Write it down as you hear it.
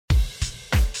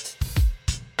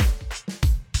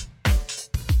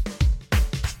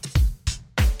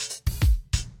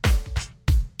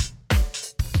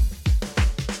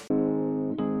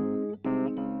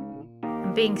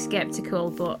being sceptical,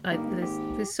 but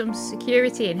there's some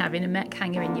security in having a mech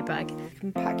hanger in your bag. You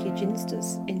can pack your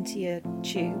ginsters into your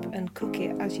tube and cook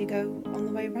it as you go on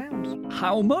the way round.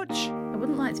 How much? I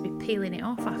wouldn't like to be peeling it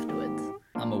off afterwards.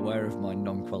 I'm aware of my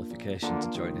non-qualification to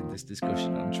join in this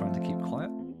discussion. I'm trying to keep quiet.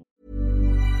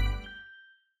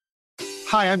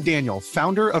 Hi, I'm Daniel,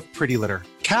 founder of Pretty Litter.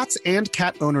 Cats and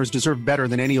cat owners deserve better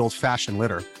than any old-fashioned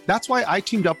litter. That's why I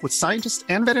teamed up with scientists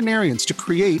and veterinarians to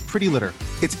create Pretty Litter.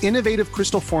 Its innovative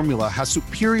crystal formula has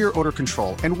superior odor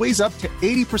control and weighs up to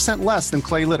 80% less than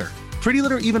clay litter. Pretty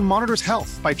Litter even monitors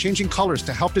health by changing colors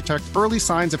to help detect early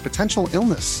signs of potential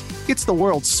illness. It's the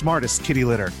world's smartest kitty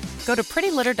litter. Go to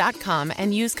prettylitter.com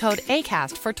and use code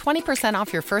ACAST for 20%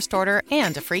 off your first order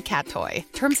and a free cat toy.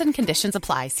 Terms and conditions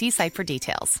apply. See site for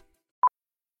details.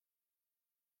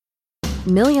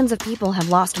 Millions of people have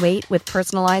lost weight with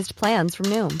personalized plans from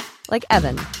Noom. Like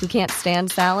Evan, who can't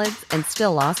stand salads and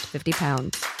still lost 50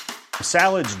 pounds.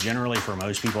 Salads generally for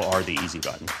most people are the easy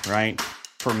button, right?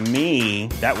 For me,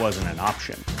 that wasn't an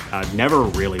option. I never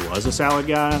really was a salad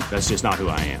guy. That's just not who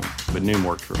I am. But Noom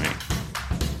worked for me.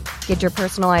 Get your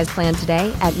personalized plan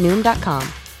today at Noom.com.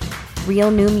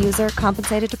 Real Noom user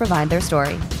compensated to provide their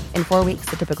story. In 4 weeks,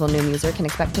 the typical Noom user can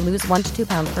expect to lose 1 to 2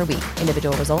 pounds per week.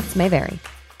 Individual results may vary.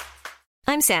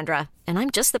 I'm Sandra, and I'm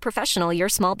just the professional your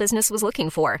small business was looking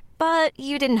for. But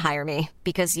you didn't hire me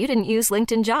because you didn't use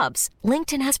LinkedIn Jobs.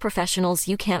 LinkedIn has professionals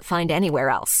you can't find anywhere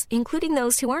else, including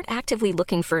those who aren't actively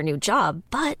looking for a new job,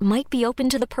 but might be open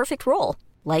to the perfect role,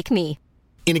 like me.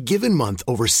 In a given month,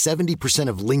 over 70%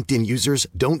 of LinkedIn users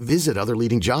don't visit other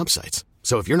leading job sites.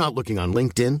 So if you're not looking on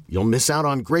LinkedIn, you'll miss out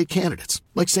on great candidates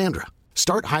like Sandra.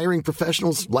 Start hiring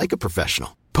professionals like a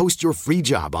professional. Post your free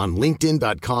job on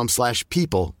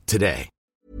linkedin.com/people today.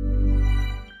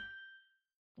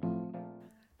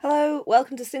 Hello,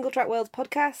 welcome to Single Track World's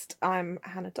podcast. I'm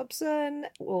Hannah Dobson.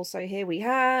 Also here we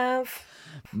have...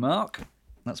 Mark,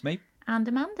 that's me. And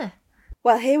Amanda.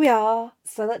 Well, here we are.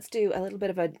 So let's do a little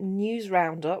bit of a news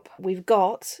roundup. We've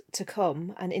got to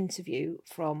come an interview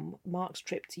from Mark's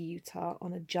trip to Utah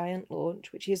on a giant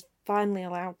launch, which he is finally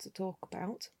allowed to talk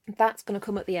about. That's going to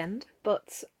come at the end.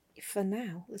 But for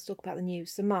now, let's talk about the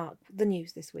news. So Mark, the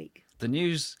news this week. The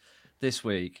news this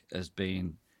week has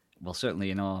been, well,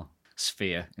 certainly in our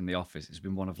sphere in the office, it's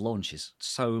been one of launches.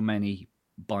 So many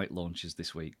bike launches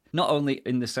this week. Not only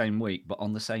in the same week, but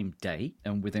on the same day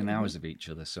and within hours of each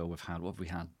other. So what have we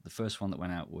had? The first one that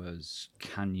went out was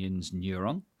Canyon's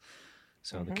Neuron.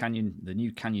 So the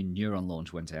new Canyon Neuron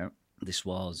launch went out. This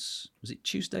was it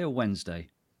Tuesday or Wednesday?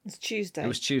 It's Tuesday. It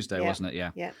was Tuesday, yeah. Wasn't it?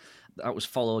 Yeah. Yeah. That was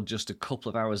followed just a couple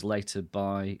of hours later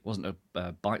by, wasn't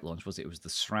a bike launch, was it? It was the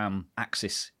SRAM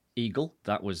AXS Eagle.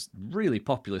 That was really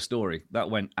popular story. That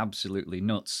went absolutely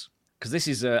nuts. Because this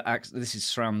is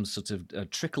SRAM's sort of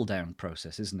trickle down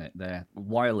process, isn't it? Their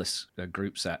wireless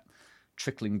group set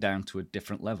trickling down to a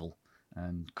different level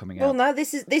and coming out. Well, no,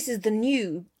 this is the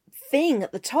new thing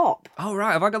at the top. Oh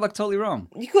right, have I got that totally wrong?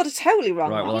 You got it totally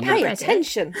wrong. Right, well, pay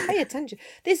attention. Pay attention.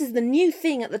 This is the new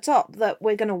thing at the top that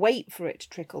we're going to wait for it to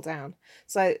trickle down.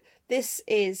 So this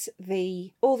is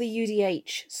all the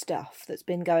UDH stuff that's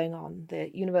been going on, the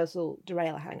Universal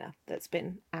Derailleur Hanger that's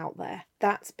been out there.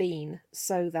 That's been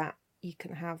so that you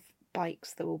can have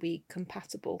bikes that will be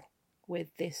compatible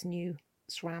with this new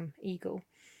SRAM Eagle,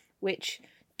 which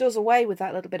does away with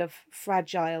that little bit of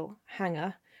fragile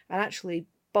hanger and actually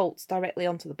bolts directly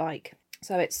onto the bike.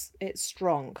 So it's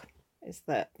strong. Is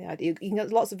the idea. You can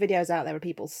get lots of videos out there of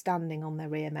people standing on their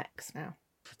rear mechs now.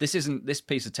 This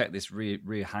piece of tech, this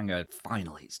rear hanger,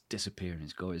 finally it's disappearing,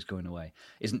 it's going away,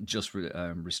 isn't just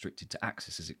restricted to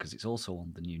AXS, is it? Because it's also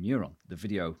on the new Neuron. The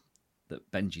video that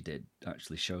Benji did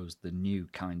actually shows the new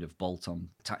kind of bolt-on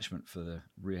attachment for the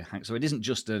rear hanger. So it isn't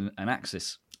just an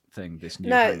AXS thing, this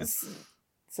new hanger.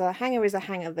 So a hanger is a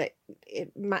hanger that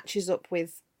it matches up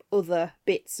with other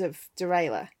bits of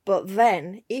derailleur. But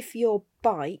then if your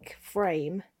bike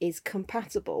frame is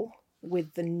compatible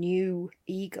with the new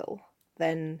Eagle,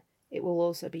 then it will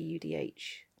also be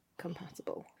UDH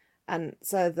compatible. And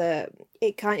so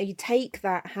you take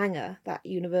that hanger, that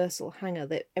universal hanger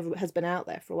that has been out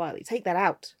there for a while, you take that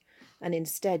out, and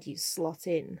instead you slot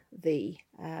in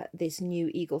this new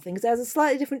Eagle thing. Because there's a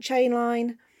slightly different chain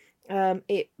line.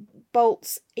 It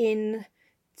bolts in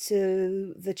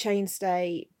to the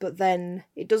chainstay, but then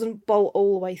it doesn't bolt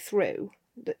all the way through.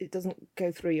 It doesn't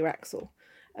go through your axle.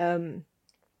 And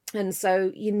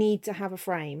so you need to have a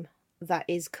frame that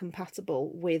is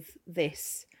compatible with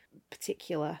this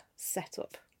particular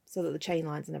setup so that the chain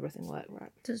lines and everything work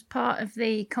right. Does part of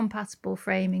the compatible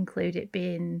frame include it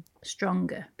being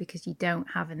stronger because you don't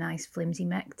have a nice flimsy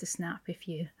mech to snap if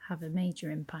you have a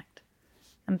major impact?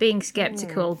 I'm being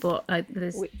sceptical, but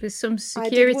there's some I did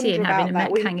security in wonder having a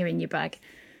about mech that. hanger in your bag.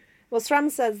 Well,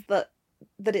 SRAM says that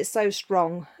it's so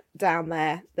strong down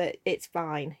there that it's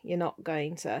fine. You're not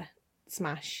going to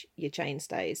smash your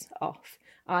chainstays off.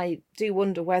 I do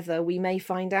wonder whether we may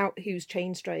find out whose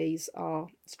chainstays are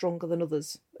stronger than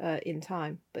others in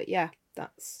time. But yeah,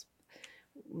 that's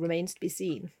remains to be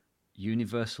seen.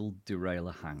 Universal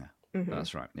derailleur hanger.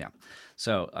 That's right, yeah.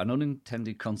 So an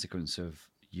unintended consequence of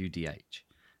UDH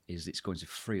is it's going to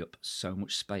free up so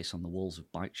much space on the walls of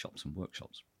bike shops and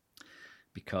workshops.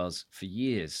 Because for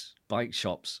years, bike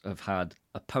shops have had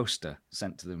a poster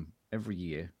sent to them every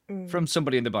year from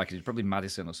somebody in the bike industry, probably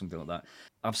Madison or something like that.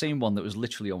 I've seen one that was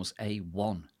literally almost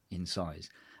A1 in size,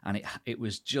 and it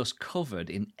was just covered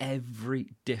in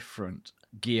every different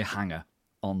gear hanger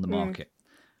on the market,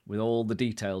 with all the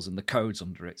details and the codes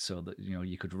under it, so that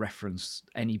you could reference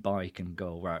any bike and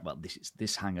go, right, well, this is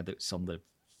this hanger that's on the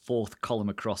 4th column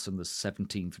across and the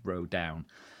 17th row down.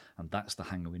 And that's the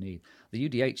hanger we need. The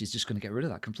UDH is just going to get rid of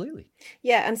that completely.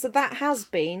 Yeah, and so that has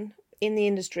been in the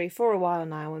industry for a while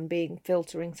now and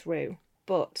filtering through.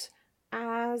 But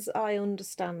as I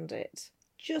understand it,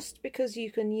 just because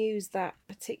you can use that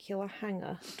particular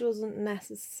hanger doesn't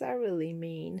necessarily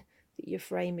mean that your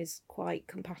frame is quite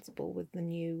compatible with the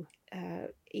new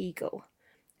Eagle.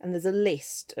 And there's a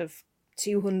list of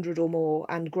 200 or more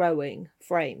and growing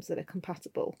frames that are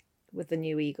compatible with the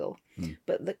new Eagle,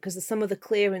 but because some of the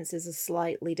clearances are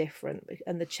slightly different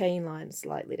and the chain line is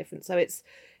slightly different, so it's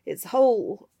a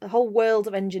whole world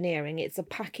of engineering. It's a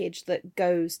package that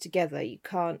goes together. You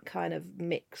can't kind of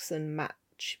mix and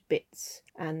match bits,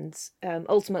 and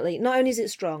ultimately, not only is it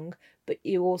strong, but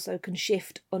you also can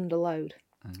shift under load.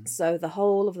 So the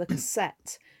whole of the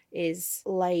cassette is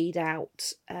laid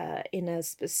out in a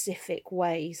specific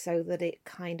way so that it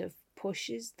kind of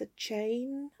pushes the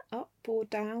chain up or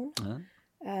down,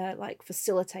 like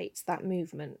facilitates that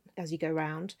movement as you go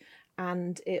round.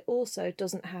 And it also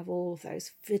doesn't have all of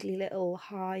those fiddly little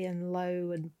high and low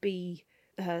and B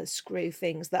screw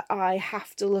things that I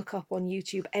have to look up on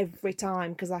YouTube every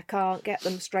time because I can't get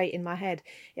them straight in my head.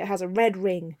 It has a red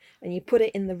ring, and you put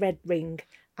it in the red ring,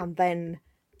 and then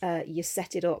you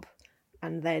set it up,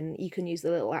 and then you can use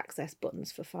the little AXS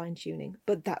buttons for fine tuning,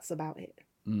 but that's about it.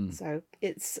 So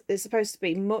it's supposed to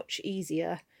be much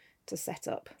easier to set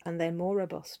up and then more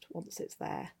robust once it's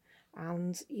there,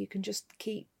 and you can just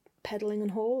keep pedaling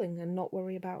and hauling and not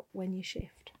worry about when you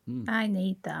shift. I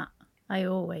need that. I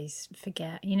always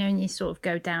forget. And you sort of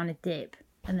go down a dip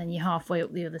and then you're halfway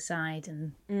up the other side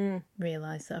and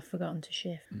realise that I've forgotten to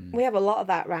shift. We have a lot of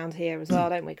that around here as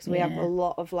well, don't we? Because we have a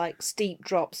lot of like steep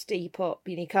drop, steep up,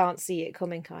 and you can't see it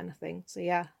coming kind of thing. So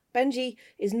yeah, Benji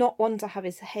is not one to have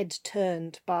his head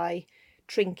turned by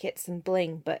trinkets and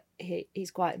bling, but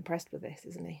he's quite impressed with this,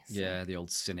 isn't he? So. Yeah, the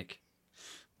old cynic.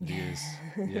 He is.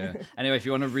 Yeah. Anyway, if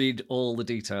you want to read all the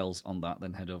details on that,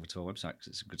 then head over to our website because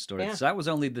it's a good story. Yeah. So that was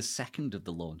only the second of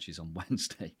the launches on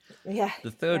Wednesday. Yeah.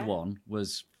 The third one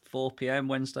was 4 p.m.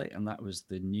 Wednesday, and that was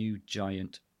the new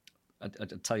Giant. I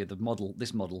tell you,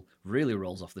 this model really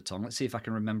rolls off the tongue. Let's see if I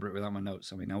can remember it without my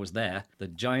notes. I mean, I was there. The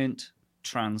Giant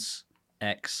Trance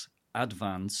X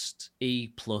Advanced E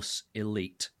Plus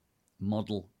Elite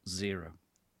Model 0.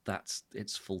 That's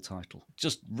its full title.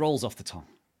 Just rolls off the tongue.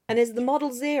 And is the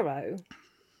Model 0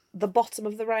 the bottom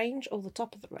of the range or the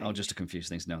top of the range? Oh, just to confuse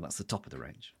things, no, that's the top of the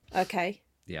range. Okay.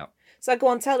 Yeah. So go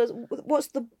on, tell us what's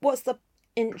the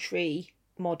entry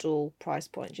model price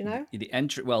point? Do you know? The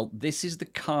entry. Well, this is the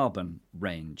carbon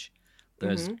range.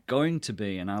 There's going to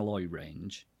be an alloy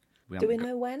range. Do we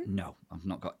know when? No, I've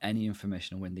not got any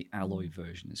information on when the alloy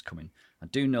version is coming. I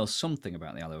do know something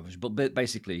about the alloy version, but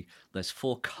basically there's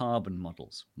 4 carbon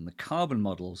models. And the carbon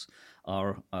models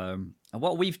are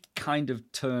what we've kind of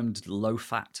termed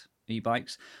low-fat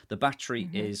e-bikes. The battery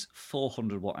is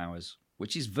 400 watt-hours,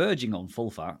 which is verging on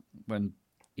full fat. When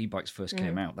e-bikes first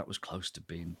came out, that was close to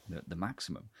being the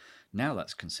maximum. Now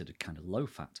that's considered kind of low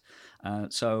fat.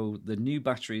 So the new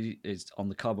battery is on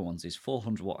the carbon ones is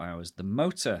 400 watt-hours. The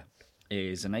motor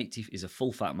is a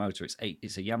full fat motor.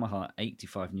 It's a Yamaha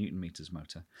 85 newton meters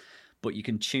motor, but you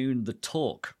can tune the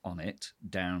torque on it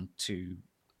down to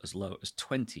as low as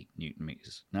 20 newton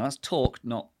meters. Now that's torque,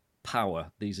 not power.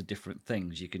 These are different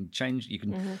things. You can change. You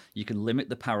can limit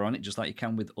the power on it just like you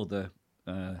can with other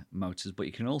motors, but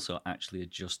you can also actually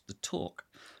adjust the torque.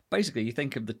 Basically, you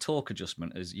think of the torque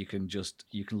adjustment as you can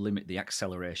limit the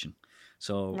acceleration.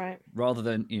 So rather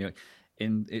than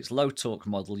in its low torque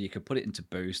model, you could put it into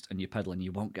boost and you pedal and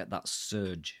you won't get that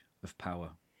surge of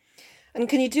power. And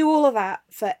can you do all of that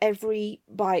for every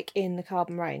bike in the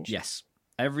carbon range? Yes.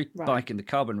 Every Right. bike in the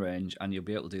carbon range, and you'll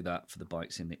be able to do that for the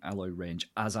bikes in the alloy range,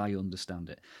 as I understand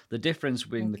it. The difference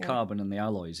between the carbon and the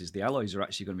alloys is the alloys are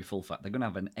actually going to be full fat. They're going to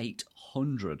have an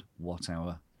 800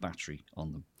 watt-hour battery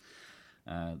on them.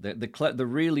 The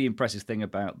really impressive thing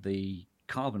about the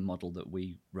carbon model that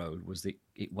we rode was that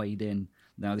it weighed in.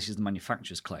 Now, this is the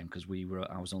manufacturer's claim because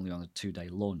I was only on a 2-day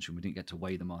launch and we didn't get to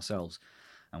weigh them ourselves.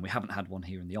 And we haven't had one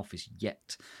here in the office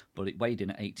yet, but it weighed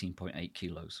in at 18.8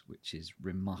 kilos, which is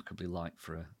remarkably light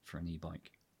for an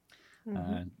e-bike.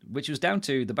 Which was down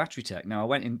to the battery tech. Now, I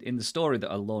went in the story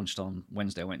that I launched on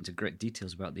Wednesday, I went into great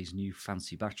details about these new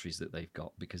fancy batteries that they've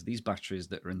got, because these batteries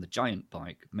that are in the Giant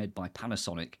bike, made by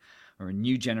Panasonic, are a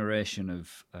new generation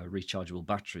of rechargeable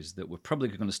batteries that we're probably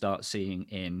going to start seeing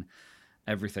in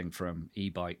everything from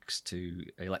e-bikes to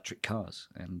electric cars.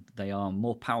 And they are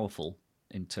more powerful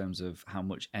in terms of how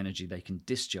much energy they can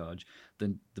discharge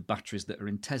than the batteries that are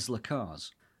in Tesla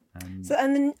cars.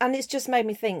 And it's just made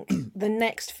me think the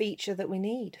next feature that we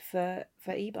need for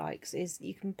e-bikes is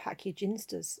you can pack your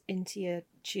ginsters into your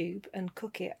tube and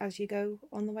cook it as you go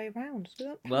on the way around.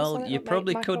 Well, you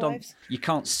probably could. You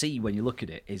can't see when you look at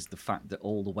it is the fact that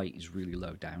all the weight is really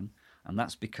low down, and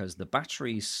that's because the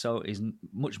battery is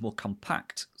much more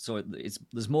compact. So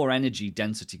there's more energy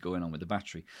density going on with the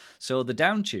battery. So the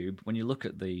down tube, when you look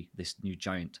at this new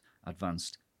Giant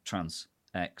Advanced Trance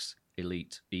X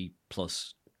Elite E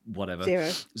Plus, whatever,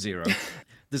 zero.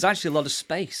 There's actually a lot of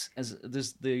space. As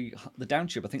there's the down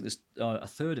tube, I think there's a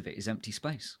third of it is empty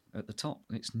space at the top.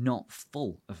 It's not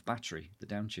full of battery, the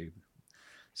down tube.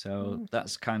 So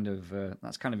that's kind of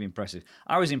impressive.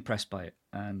 I was impressed by it,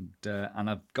 and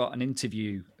I've got an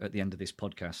interview at the end of this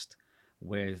podcast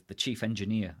with the chief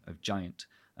engineer of Giant,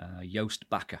 Joost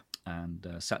Bakker, and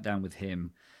sat down with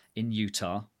him in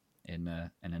Utah in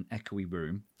an echoey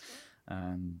room,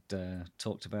 and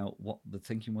talked about what the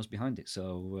thinking was behind it.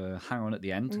 So hang on at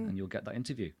the end and you'll get that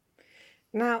interview.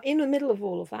 Now, in the middle of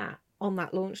all of that, on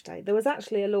that launch day, there was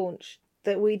actually a launch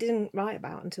that we didn't write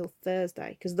about until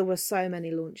Thursday because there were so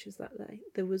many launches that day.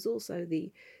 There was also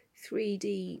the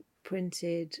 3D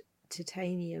printed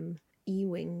titanium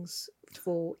E-wings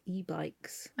for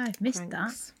e-bikes. I've missed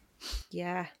cranks.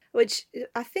 Yeah, which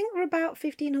I think were about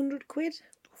 £1,500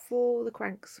 for the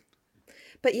cranks.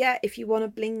 But yeah, if you want to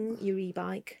bling your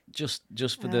e-bike, just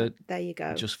for there you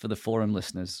go. Just for the forum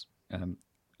listeners, can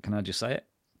I just say it?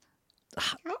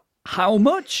 How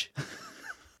much?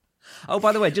 Oh,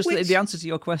 by the way, just the answer to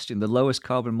your question, the lowest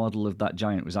carbon model of that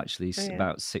Giant was actually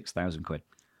about £6,000.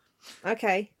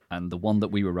 Okay. And the one that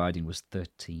we were riding was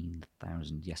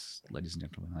 13,000. Yes, ladies and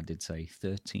gentlemen, I did say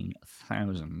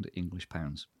 13,000 English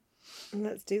pounds.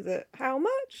 Let's do the how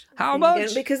much? How much?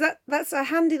 Again, because that's a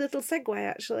handy little segue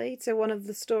actually to one of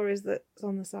the stories that's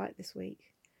on the site this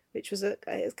week, which was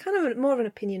it's kind of more of an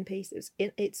opinion piece.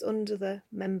 It's under the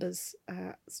members'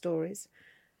 stories.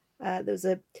 There was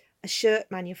a shirt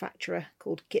manufacturer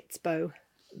called Gitsbo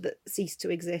that ceased to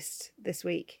exist this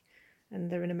week, and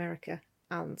they're in America.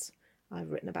 And I've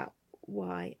written about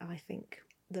why I think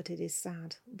that it is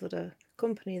sad that a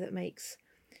company that makes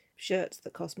shirts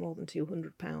that cost more than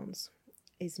 £200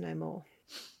 is no more.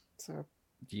 So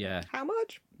yeah, how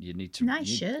much? You need to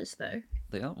shirts though.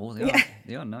 They are. Well,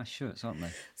 they are nice shirts, aren't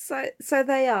they? So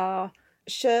they are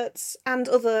shirts and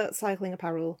other cycling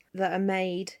apparel that are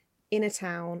made in a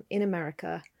town in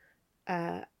America,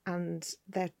 and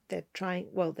they're trying.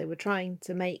 Well, they were trying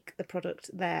to make the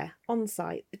product there on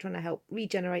site. They're trying to help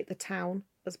regenerate the town.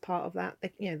 As part of that,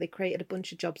 they created a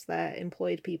bunch of jobs there,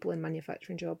 employed people in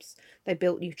manufacturing jobs. They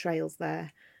built new trails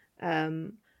there,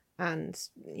 and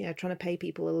trying to pay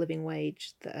people a living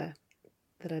wage that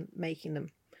are making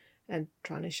them, and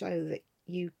trying to show that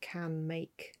you can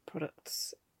make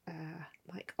products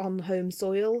like on home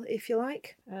soil, if you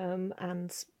like, and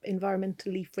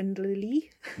environmentally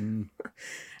friendly.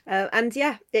 And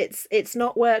yeah, it's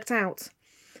not worked out.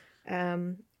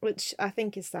 Which I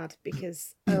think is sad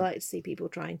because I like to see people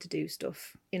trying to do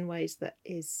stuff in ways that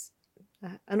is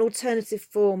an alternative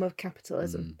form of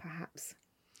capitalism, perhaps.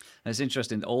 And it's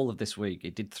interesting, all of this week,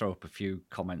 it did throw up a few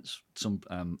comments,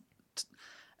 some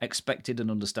expected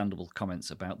and understandable comments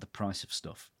about the price of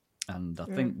stuff. And I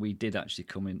think we did actually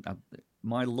come in.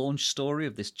 My launch story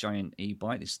of this Giant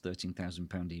e-bike, this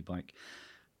 £13,000 e-bike,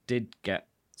 did get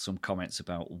some comments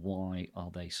about why are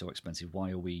they so expensive?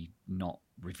 Why are we not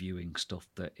reviewing stuff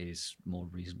that is more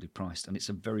reasonably priced? And it's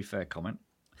a very fair comment.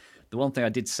 The one thing I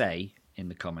did say in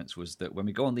the comments was that when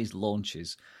we go on these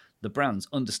launches, the brands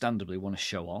understandably want to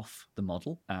show off the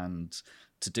model, and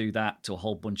to do that to a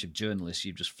whole bunch of journalists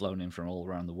you've just flown in from all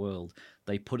around the world,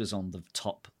 they put us on the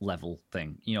top level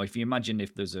thing. If you imagine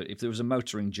if there was a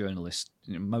motoring journalist,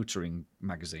 motoring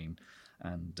magazine,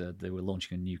 and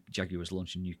Jaguar was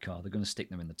launching a new car. They're going to stick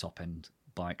them in the top end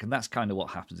bike, and that's kind of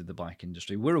what happens in the bike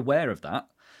industry. We're aware of that,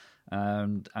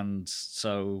 and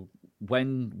so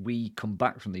when we come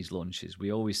back from these launches,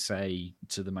 we always say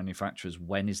to the manufacturers,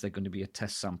 when is there going to be a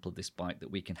test sample of this bike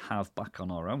that we can have back on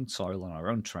our own soil, on our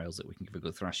own trails, that we can give a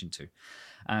good thrashing to?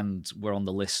 And we're on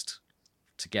the list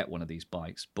to get one of these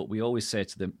bikes, but we always say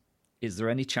to them, is there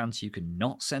any chance you can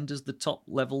not send us the top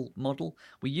level model?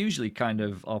 We usually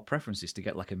our preference is to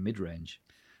get like a mid-range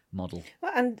model.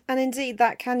 Well, and indeed,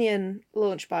 that Canyon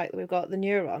launch bike that we've got, the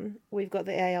Neuron, we've got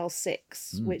the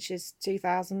AL6, which is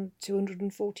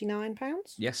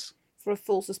 £2,249. Yes. For a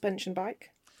full suspension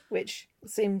bike, which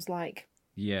seems like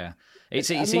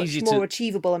it's a easy much more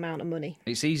achievable amount of money.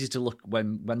 It's easy to look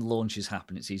when launches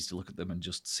happen. It's easy to look at them and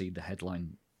just see the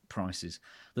headline prices.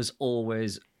 Those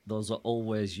are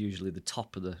always usually the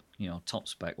top of the top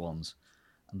spec ones,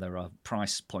 and there are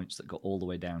price points that go all the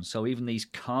way down. So even these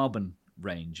carbon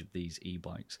range of these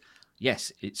e-bikes,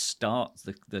 yes, it starts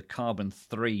the Carbon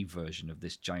 3 version of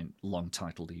this giant long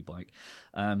titled e-bike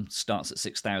starts at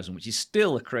 6,000, which is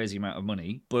still a crazy amount of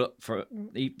money, but for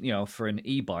an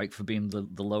e-bike, for being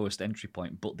the lowest entry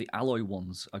point. But the alloy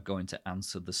ones are going to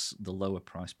answer the lower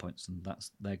price points, and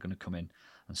they're going to come in.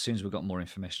 As soon as we've got more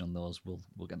information on those,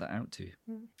 we'll get that out to you.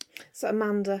 So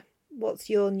Amanda, what's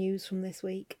your news from this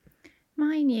week?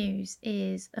 My news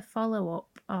is a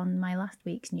follow-up on my last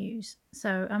week's news.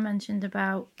 So I mentioned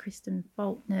about Kristen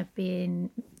Faulkner being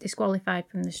disqualified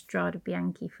from the Strada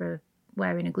Bianchi for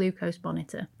wearing a glucose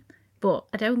monitor. But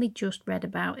I'd only just read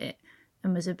about it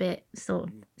and was a bit sort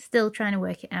of still trying to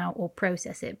work it out or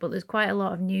process it. But there's quite a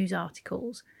lot of news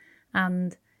articles.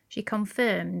 And she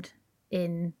confirmed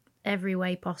in every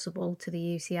way possible to the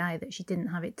UCI that she didn't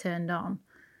have it turned on.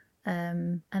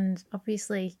 And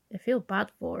obviously I feel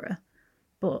bad for her.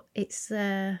 But it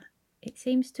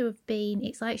seems to have been,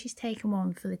 it's like she's taken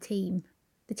one for the team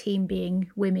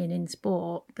being women in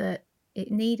sport, that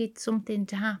it needed something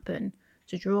to happen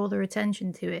to draw their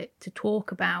attention to it, to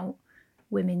talk about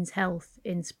women's health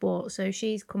in sport. So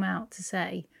she's come out to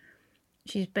say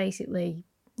she's basically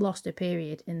lost her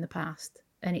period in the past,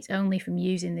 and it's only from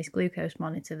using this glucose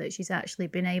monitor that she's actually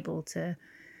been able to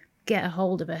get a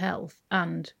hold of her health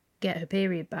and get her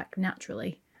period back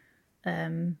naturally.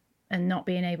 And not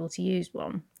being able to use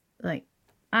one. Like,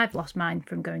 I've lost mine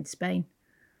from going to Spain.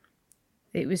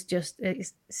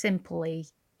 It's simply,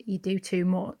 you do too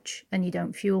much and you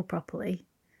don't fuel properly.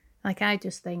 Like, I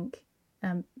just think,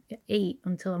 eat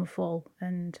until I'm full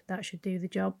and that should do the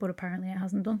job, but apparently it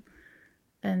hasn't done.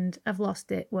 And I've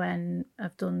lost it when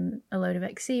I've done a load of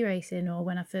XC racing or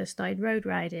when I first started road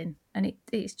riding. And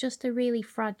it's just a really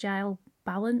fragile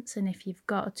balance, and if you've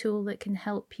got a tool that can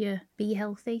help you be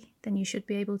healthy, then you should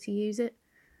be able to use it.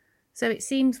 So it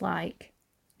seems like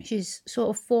she's sort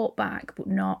of fought back, but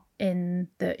not in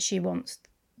that she wants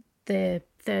the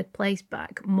third place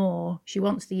back. More, she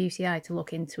wants the UCI to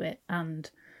look into it, and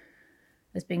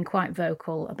has been quite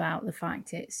vocal about the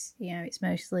fact it's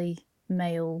mostly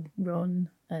male run,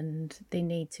 and they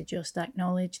need to just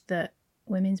acknowledge that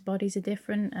women's bodies are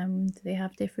different and they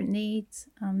have different needs,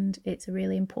 and it's a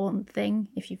really important thing.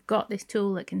 If you've got this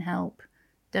tool that can help,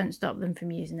 don't stop them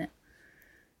from using it.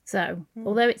 So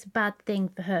although it's a bad thing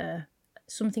for her,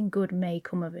 something good may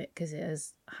come of it, because it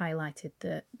has highlighted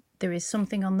that there is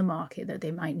something on the market that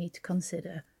they might need to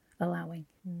consider allowing.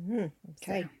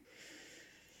 Okay. So.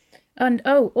 And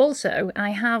also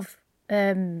I have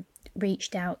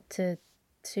reached out to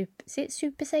is it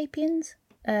Super Sapiens?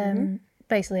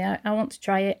 Basically, I want to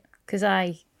try it because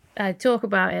I talk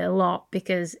about it a lot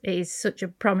because it is such a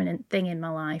prominent thing in my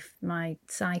life, my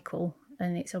cycle,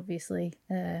 and it's obviously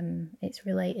it's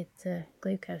related to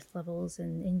glucose levels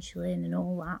and insulin and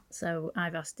all that. So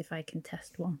I've asked if I can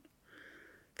test one,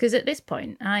 because at this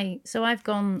point I've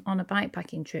gone on a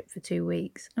bikepacking trip for 2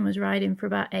 weeks and was riding for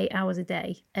about 8 hours a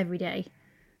day every day,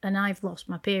 and I've lost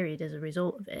my period as a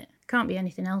result of it. Can't be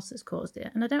anything else that's caused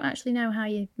it, and I don't actually know how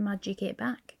you magic it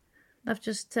back. I've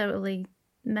just totally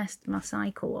messed my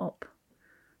cycle up,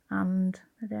 and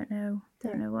I don't know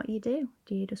what you do.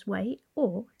 Do you just wait,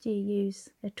 or do you use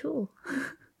a tool?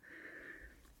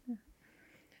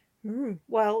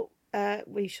 Well,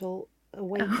 we shall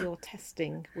await your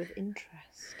testing with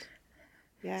interest.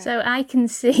 Yeah. So I can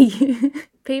see,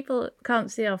 people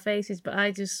can't see our faces, but I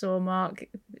just saw Mark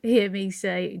hear me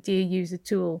say, do you use a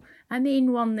tool? I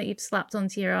mean one that you've slapped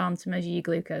onto your arm to measure your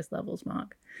glucose levels,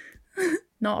 Mark.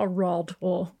 Not a rod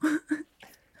or...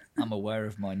 I'm aware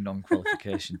of my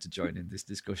non-qualification to join in this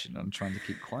discussion. I'm trying to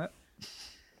keep quiet.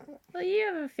 Well, you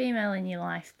have a female in your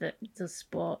life that does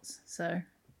sports, so...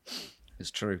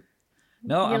 It's true.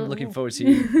 No, I'm looking forward to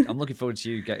you. I'm looking forward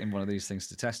to you getting one of these things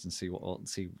to test and see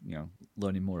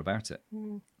learning more about it.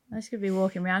 I'm just gonna be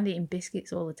walking around eating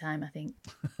biscuits all the time. I think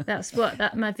that's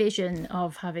what my vision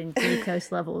of having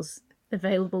glucose levels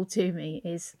available to me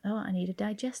is. Oh, I need a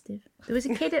digestive. There was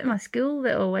a kid at my school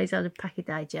that always had a pack of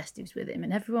digestives with him,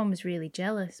 and everyone was really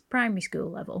jealous. Primary school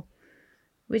level.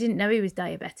 We didn't know he was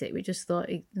diabetic. We just thought,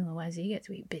 why does he get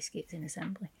to eat biscuits in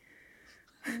assembly?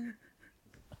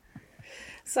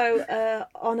 So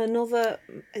on another,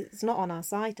 it's not on our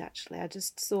site actually, I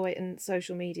just saw it in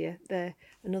social media,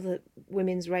 another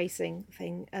women's racing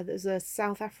thing. There's a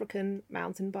South African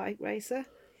mountain bike racer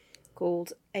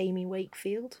called Amy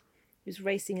Wakefield who's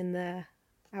racing in the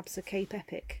Absa Cape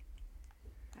Epic,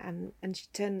 and she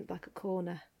turned like a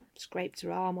corner, scraped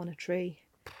her arm on a tree,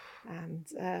 and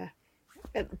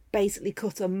it basically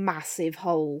cut a massive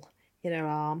hole in her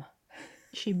arm.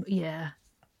 Yeah.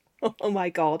 Oh my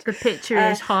God. The picture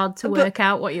is hard to work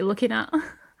out what you're looking at.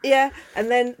 Yeah,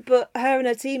 but her and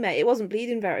her teammate, it wasn't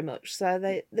bleeding very much, so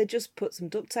they just put some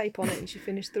duct tape on it and she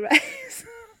finished the race.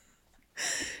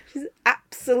 She's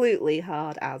absolutely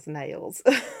hard as nails.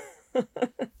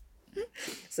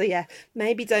 So yeah,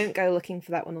 maybe don't go looking for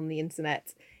that one on the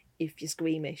internet if you're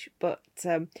squeamish, but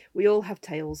we all have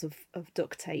tales of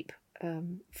duct tape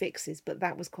fixes, but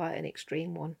that was quite an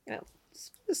extreme one.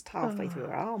 Just halfway through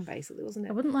her arm, basically, wasn't it?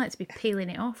 I wouldn't like to be peeling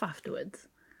it off afterwards.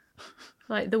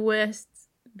 Like the worst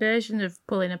version of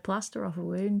pulling a plaster off a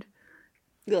wound.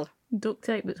 Ugh. Duct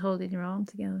tape that's holding your arm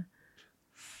together.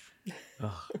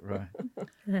 Oh, right.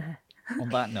 On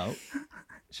that note,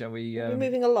 shall we... We're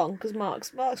moving along, because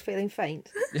Mark's feeling faint.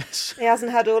 Yes. He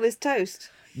hasn't had all his toast.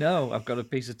 No, I've got a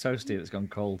piece of toast here that's gone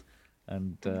cold.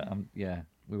 And,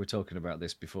 we were talking about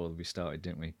this before we started,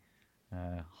 didn't we?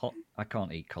 Hot. I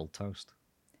can't eat cold toast.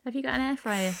 Have you got an air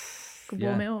fryer? Could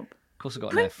warm it up. Of course I've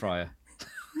got an air fryer.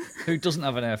 Who doesn't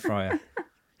have an air fryer?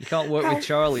 You can't work with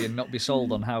Charlie and not be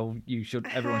sold on how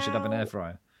everyone should have an air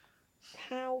fryer.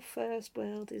 How first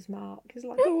world is Mark? He's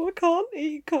like, I can't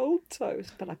eat cold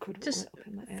toast, but I could warm Just it up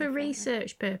in my air for fryer.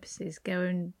 research purposes, go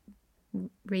and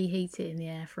reheat it in the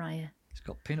air fryer. It's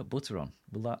got peanut butter on.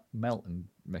 Will that melt and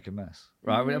make a mess?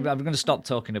 Right, I'm going to stop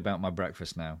talking about my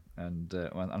breakfast now, and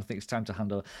I think it's time to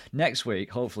handle next week.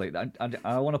 Hopefully,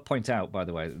 I want to point out, by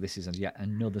the way, that this is yet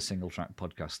another single track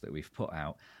podcast that we've put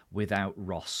out without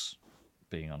Ross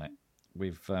being on it.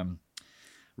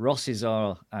 Ross is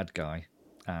our ad guy,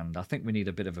 and I think we need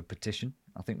a bit of a petition.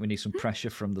 I think we need some pressure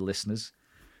from the listeners.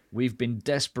 We've been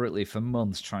desperately for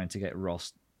months trying to get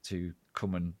Ross to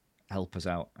come and help us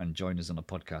out and join us on a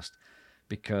podcast,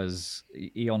 because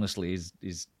he honestly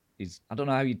is I don't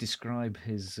know how you describe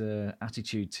his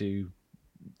attitude to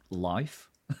life.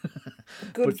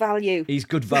 Good value. He's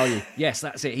good value. Yes,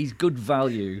 that's it. He's good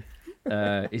value.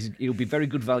 He'll be very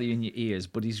good value in your ears,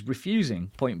 but he's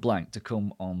refusing point blank to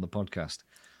come on the podcast.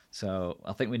 So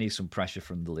I think we need some pressure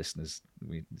from the listeners.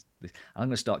 I'm going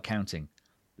to start counting.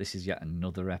 This is yet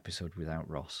another episode without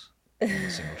Ross on the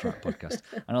Single Track Podcast.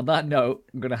 And on that note,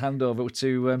 I'm going to hand over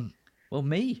to,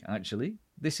 me, actually.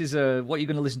 This is what you're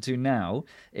going to listen to now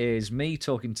is me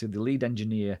talking to the lead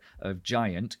engineer of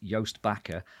Giant, Joost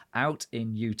Bakker, out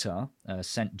in Utah,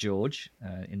 St. George,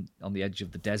 on the edge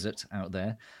of the desert out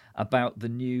there, about the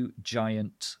new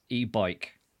Giant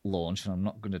e-bike launch. And I'm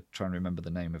not going to try and remember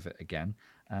the name of it again.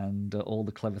 And all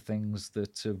the clever things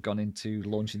that have gone into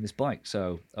launching this bike.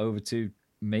 So over to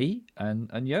me and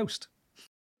Joost.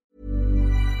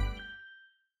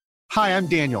 Hi, I'm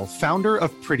Daniel, founder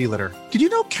of Pretty Litter. Did you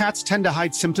know cats tend to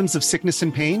hide symptoms of sickness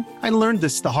and pain? I learned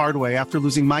this the hard way after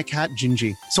losing my cat,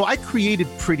 Gingy. So I created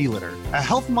Pretty Litter, a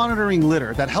health monitoring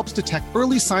litter that helps detect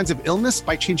early signs of illness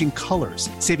by changing colors,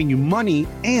 saving you money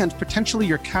and potentially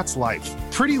your cat's life.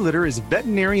 Pretty Litter is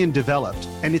veterinarian developed,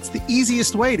 and it's the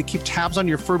easiest way to keep tabs on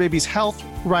your fur baby's health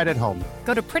right at home.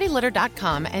 Go to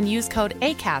prettylitter.com and use code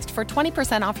ACAST for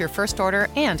 20% off your first order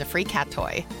and a free cat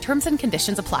toy. Terms and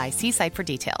conditions apply. See site for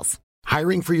details.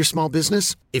 Hiring for your small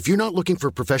business? If you're not looking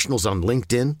for professionals on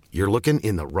LinkedIn, you're looking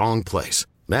in the wrong place.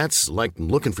 That's like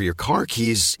looking for your car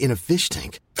keys in a fish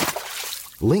tank.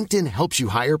 LinkedIn helps you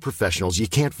hire professionals you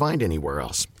can't find anywhere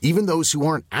else, even those who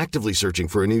aren't actively searching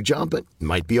for a new job but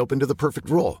might be open to the perfect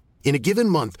role. In a given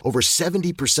month, over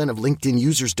 70% of LinkedIn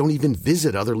users don't even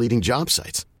visit other leading job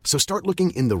sites. So start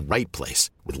looking in the right place.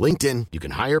 With LinkedIn, you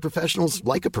can hire professionals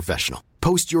like a professional.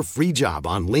 Post your free job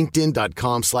on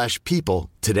linkedin.com/people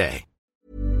today.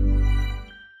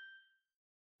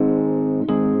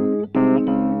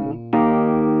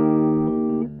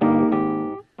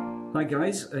 Hi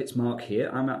guys, it's Mark here.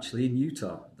 I'm actually in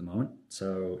Utah at the moment.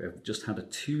 So I've just had a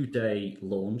 2-day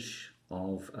launch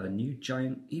of a new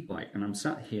Giant e-bike, and I'm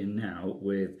sat here now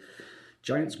with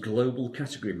Giant's Global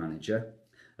Category Manager,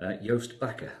 Joost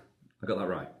Bakker. I got that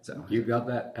right? Is that right? You got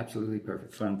that absolutely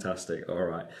perfect. Fantastic. All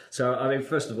right. So, I mean,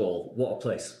 first of all, what a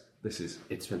place this is.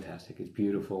 It's fantastic. It's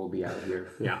beautiful to be out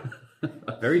here. Yeah.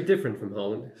 Very different from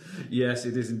Holland. Yes,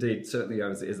 it is indeed. Certainly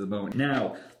as it is at the moment.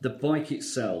 Now, the bike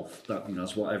itself,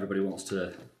 that's what everybody wants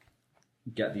to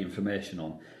get the information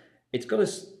on. It's got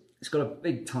a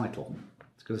big title.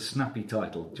 It's got a snappy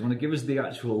title. Do you want to give us the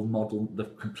actual model, the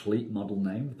complete model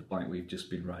name of the bike we've just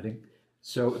been riding?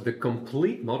 So the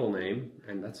complete model name,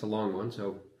 and that's a long one,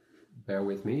 so bear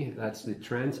with me. That's the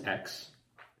Trance X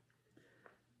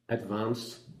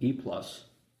Advanced E Plus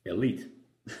Elite.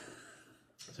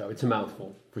 So it's a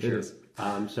mouthful, for sure.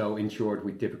 So in short,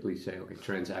 we typically say, okay,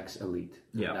 Trance X Elite.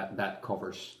 Yeah. That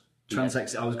covers... Trance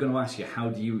X, I was going to ask you, how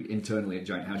do you internally at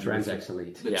Giant... Trance X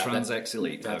Elite. The Trance X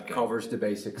Elite. That covers the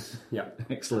basics. Yeah.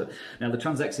 Excellent. Now, the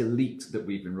Trance X Elite that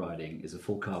we've been riding is a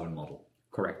full carbon model.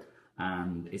 Correct.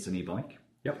 And it's an e-bike.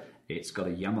 Yep. It's got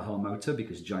a Yamaha motor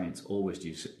because Giants always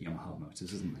use Yamaha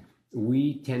motors, isn't they?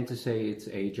 We tend to say it's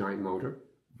a Giant motor.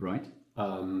 Right.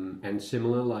 And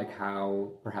similar like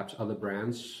how perhaps other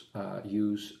brands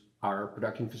use our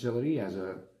production facility as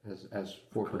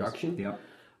for production. Yeah.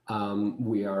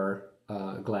 We are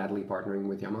gladly partnering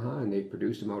with Yamaha, and they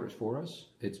produce the motors for us.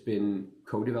 It's been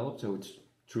co-developed, so it's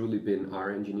truly been our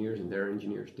engineers and their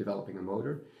engineers developing a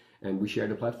motor, and we share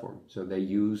the platform. So they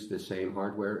use the same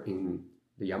hardware in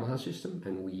the Yamaha system,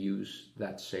 and we use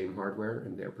that same hardware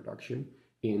in their production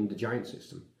in the Giant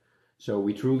system. So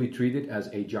we truly treat it as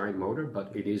a Giant motor,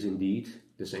 but it is indeed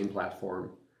the same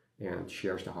platform and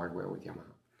shares the hardware with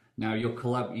Yamaha. Now, you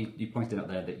pointed out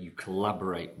there that you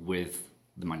collaborate with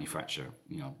the manufacturer,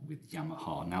 with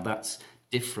Yamaha. Now, that's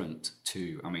different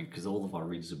to, because all of our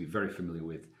readers will be very familiar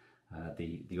with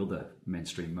the other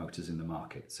mainstream motors in the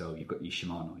market. So you've got your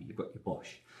Shimano, you've got your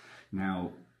Bosch.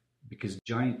 Now, because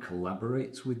Giant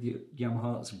collaborates with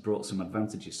Yamaha, it's brought some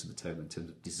advantages to the table in terms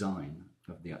of design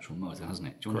of the actual motor, hasn't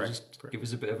it? Do you want to just give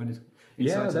us a bit of an insight?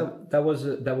 Yeah, that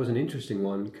was an interesting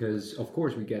one, because of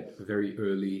course we get a very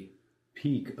early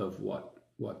peek of what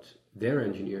their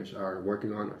engineers are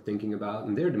working on or thinking about,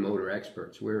 and they're the motor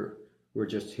experts. We're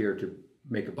just here to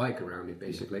make a bike around it,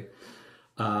 basically,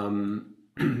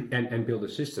 and build a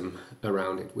system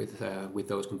around it with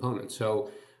those components.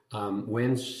 So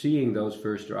when seeing those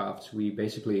first drafts, we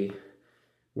basically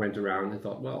went around and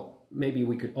thought, well, maybe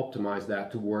we could optimize that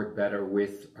to work better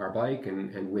with our bike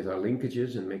and with our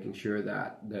linkages, and making sure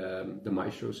that the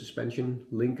Maestro suspension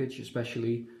linkage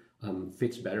especially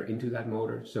fits better into that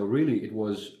motor. So really it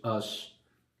was us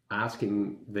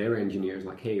asking their engineers,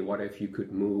 like, hey, what if you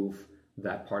could move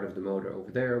that part of the motor over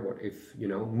there? What if,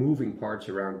 moving parts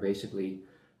around basically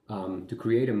to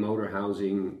create a motor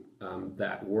housing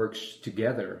that works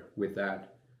together with that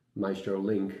Maestro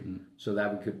link, so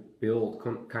that we could build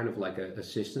kind of like a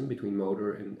system between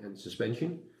motor and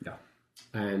suspension,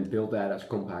 and build that as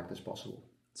compact as possible.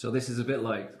 So this is a bit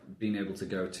like being able to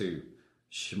go to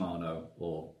Shimano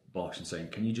or Bosch and saying,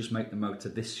 can you just make the motor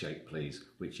this shape, please?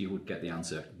 Which you would get the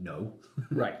answer, no.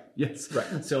 Right. Yes.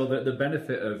 Right. So the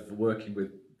benefit of working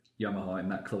with Yamaha in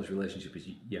that close relationship is,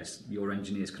 yes, your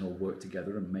engineers can all work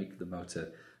together and make the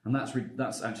motor, and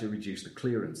that's actually reduced the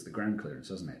clearance, the ground clearance,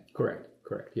 hasn't it? Correct.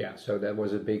 Yeah. So that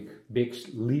was a big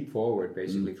leap forward,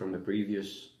 basically, from the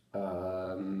previous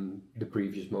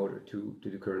motor to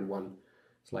the current one.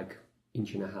 It's like 1.5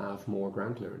 inches more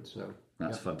ground clearance. So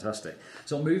that's fantastic.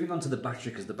 So moving on to the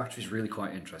battery, because the battery is really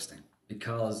quite interesting.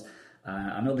 Because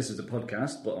I know this is a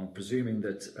podcast, but I'm presuming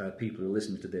that people who are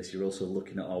listening to this, you're also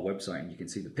looking at our website and you can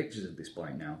see the pictures of this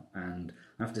bike now. And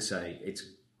I have to say, it's a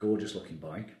gorgeous looking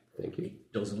bike. Thank you.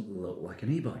 It doesn't look like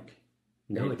an e-bike.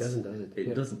 No, it doesn't, does it?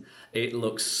 It doesn't. It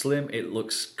looks slim. It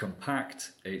looks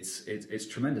compact. It's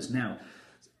tremendous. Now,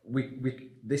 we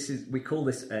call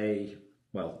this at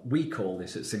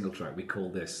Single Track, we call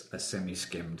this a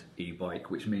semi-skimmed e-bike,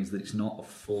 which means that it's not a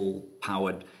full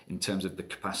powered in terms of the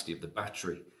capacity of the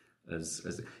battery. As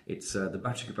it's the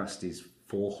battery capacity is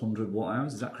 400 watt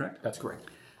hours. Is that correct? That's correct.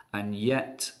 And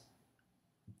yet,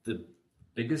 the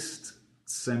biggest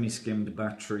semi-skimmed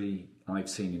battery I've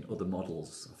seen in other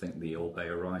models, I think the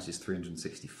Orbea Rise is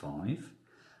 365,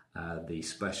 the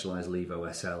Specialized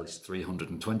Levo SL is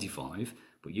 325,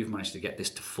 but you've managed to get this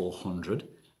to 400,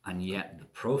 and yet the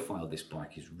profile of this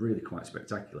bike is really quite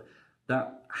spectacular.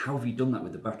 How have you done that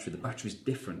with the battery? The battery's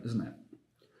different, isn't it?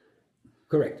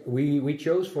 Correct. We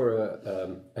chose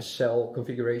for a cell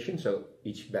configuration, so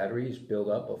each battery is built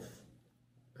up of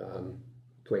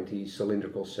 20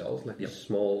 cylindrical cells, like a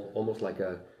small, almost like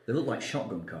a... They look like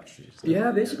shotgun cartridges.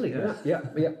 Yeah, basically. Yeah.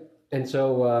 And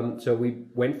so we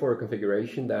went for a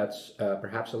configuration that's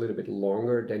perhaps a little bit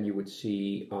longer than you would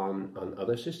see on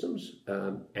other systems.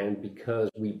 And because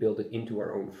we built it into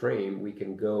our own frame, we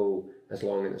can go as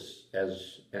long as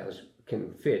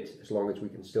can fit, as long as we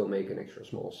can still make an extra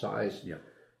small size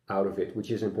out of it, which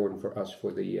is important for us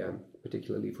for the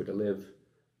particularly for the live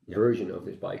version of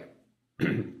this bike.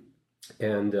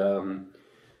 And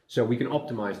so we can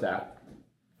optimize that.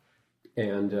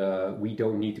 And we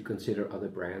don't need to consider other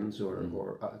brands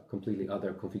or completely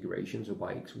other configurations of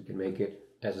bikes. We can make it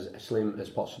as slim as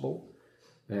possible,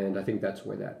 and I think that's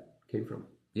where that came from.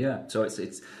 Yeah, so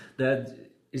it's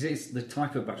the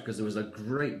type of battery, because there was a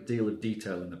great deal of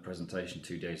detail in the presentation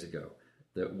 2 days ago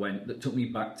that took me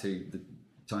back to the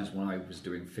times when I was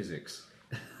doing physics.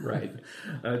 Right.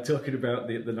 Talking about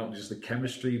the not just the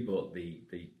chemistry but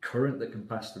the current that can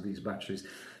pass through these batteries,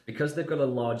 because they've got a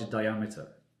larger diameter.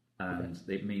 And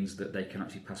it means that they can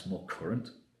actually pass more current.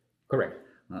 Correct.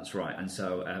 That's right. And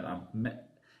so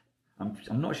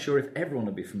I'm not sure if everyone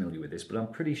will be familiar with this, but I'm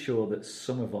pretty sure that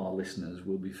some of our listeners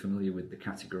will be familiar with the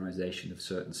categorization of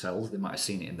certain cells. They might have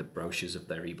seen it in the brochures of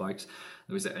their e-bikes.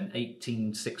 There was an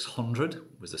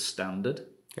 18600 was a standard.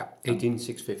 Yeah,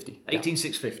 18650.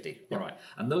 18650. Yeah. All right.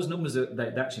 And those numbers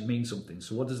they actually mean something.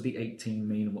 So what does the 18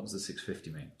 mean, and what does the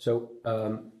 650 mean? So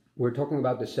we're talking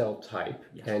about the cell type,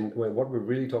 and what we're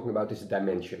really talking about is the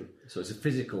dimension. So it's a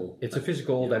physical... It's a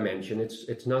physical dimension.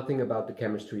 It's nothing about the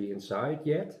chemistry inside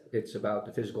yet. It's about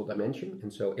the physical dimension.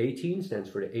 And so 18 stands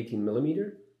for the 18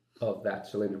 millimeter of that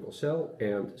cylindrical cell,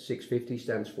 and 650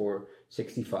 stands for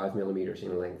 65 millimeters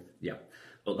in length. Yeah,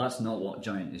 but that's not what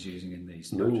Giant is using in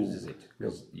these batteries, is it?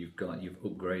 Because you've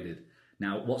upgraded.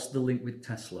 Now, what's the link with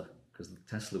Tesla? Because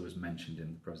Tesla was mentioned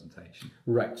in the presentation.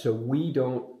 Right, so we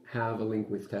don't have a link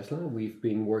with Tesla. We've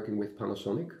been working with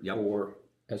Panasonic for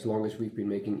as long as we've been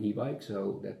making e-bikes.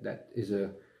 So that is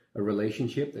a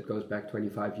relationship that goes back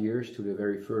 25 years to the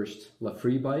very first La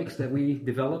Free bikes that we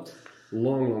developed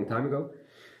long time ago.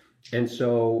 And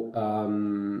so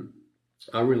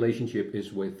our relationship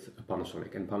is with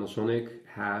Panasonic. And Panasonic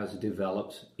has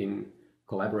developed, in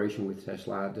collaboration with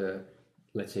Tesla,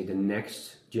 let's say the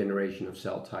next generation of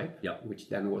cell type, which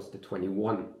then was the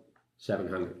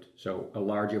 21700, so a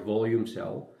larger volume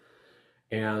cell.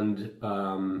 And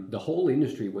the whole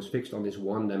industry was fixed on this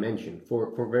one dimension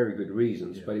for very good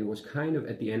reasons, but it was kind of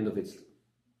at the end of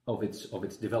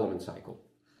its development cycle.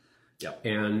 Yeah.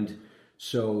 And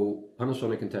so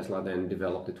Panasonic and Tesla then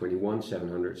developed the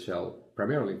 21700 cell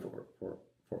primarily for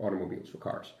automobiles, for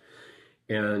cars,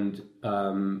 and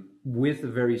with a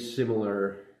very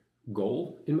similar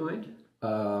goal in mind,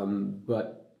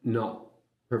 but not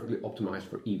perfectly optimized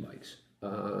for e-bikes.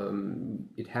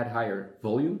 It had higher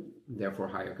volume, therefore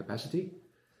higher capacity,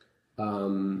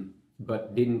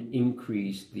 but didn't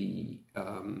increase the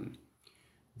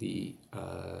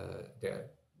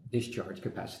discharge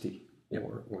capacity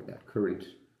or that current,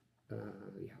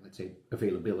 let's say,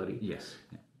 availability. Yes.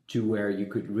 To where you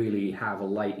could really have a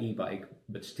light e-bike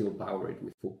but still power it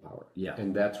with full power. Yeah.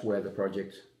 And that's where the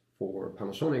project for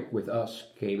Panasonic with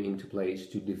us came into place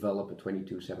to develop a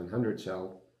 22700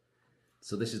 cell.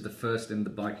 So this is the first in the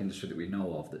bike industry that we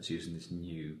know of that's using this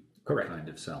new kind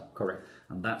of cell. Correct.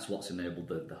 And that's what's enabled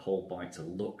the whole bike to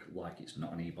look like it's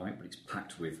not an e-bike, but it's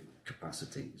packed with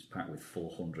capacity. It's packed with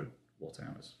 400 watt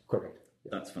hours. Correct.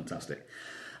 Yeah. That's fantastic.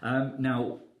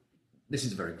 Now, this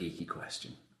is a very geeky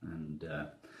question, and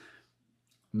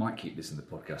might keep this in the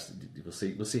podcast.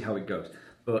 We'll see how it goes.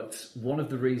 But one of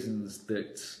the reasons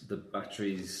that the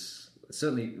batteries,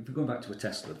 certainly if we're going back to a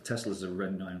Tesla, the Teslas are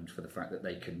renowned for the fact that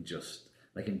they can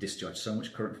discharge so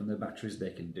much current from their batteries,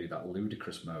 they can do that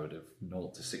ludicrous mode of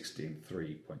 0 to 60 in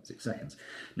 3.6 seconds.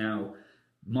 Now,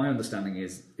 my understanding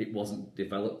is it wasn't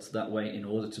developed that way in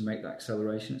order to make that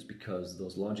acceleration. It's because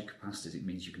those larger capacities, it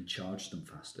means you can charge them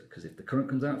faster. Because if the current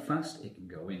comes out fast, it can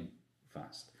go in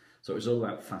fast. So it was all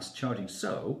about fast charging.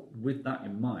 So, with that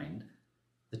in mind,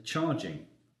 the charging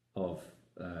of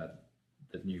the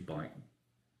new bike,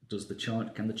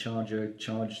 can the charger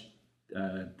charge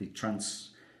the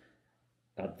Trance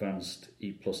Advanced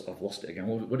E Plus? I've lost it again.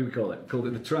 What do we call it? We call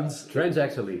it the Trance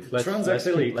X Elite. Let's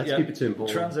keep it simple.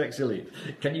 Trance X Elite.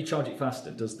 Can you charge it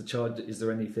faster? Is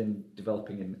there anything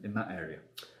developing in that area?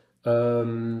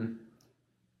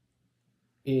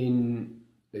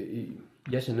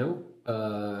 Yes and no.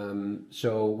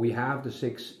 So we have the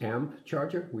 6 amp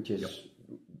charger, which is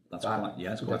it's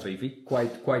quite beefy.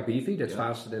 Quite beefy. That's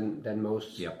faster than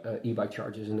most e-bike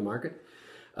chargers in the market.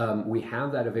 We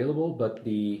have that available, but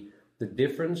the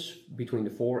difference between the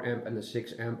 4 amp and the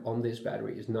 6 amp on this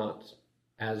battery is not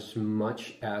as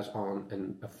much as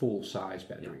on a full-size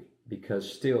battery, because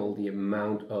still the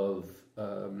amount of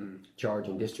charge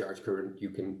and discharge current you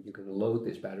can load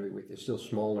this battery with is still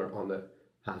smaller on the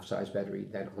half-size battery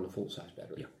than on a full-size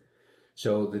battery.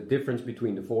 So the difference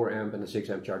between the 4 amp and the 6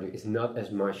 amp charger is not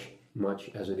as much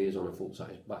as it is on a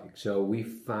full-size bike. So we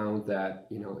found that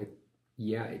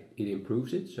it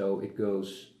improves it. So it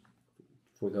goes,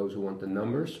 for those who want the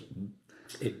numbers,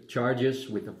 it charges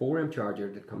with the 4 amp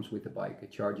charger that comes with the bike.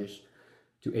 It charges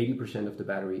to 80% of the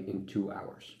battery in 2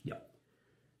 hours. Yeah.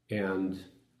 And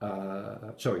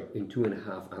in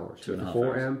 2.5 hours. 2.5 with the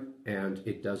 4 amp, and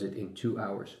it does it in 2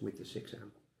 hours with the 6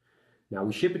 amp. Now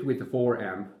we ship it with the 4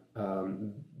 amp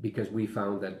because we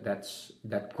found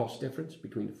that cost difference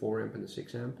between the 4 amp and the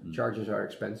 6 amp. Chargers are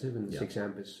expensive, and the 6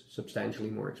 amp is substantially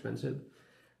more expensive.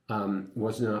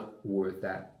 Was not worth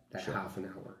that half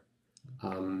an hour.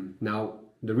 Now,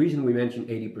 the reason we mentioned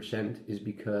 80% is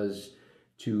because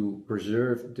to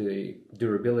preserve the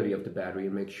durability of the battery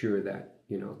and make sure that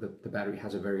the battery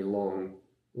has a very long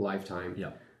lifetime,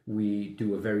 we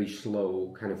do a very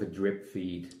slow kind of a drip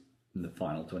feed in the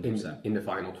final 20%. In the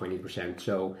final 20%.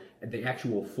 So the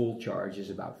actual full charge is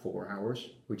about 4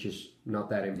 hours, which is not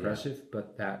that impressive,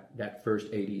 but that first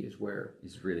 80 is where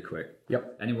it's really quick.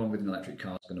 Yep. Anyone with an electric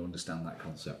car is going to understand that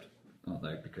concept, aren't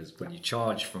they? Because when you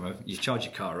charge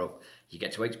your car up, you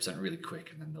get to 80% really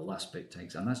quick, and then the last bit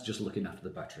takes, and that's just looking after the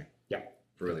battery. Yeah.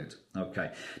 Brilliant.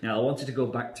 Okay. Now I wanted to go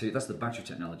back to, that's the battery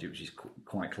technology, which is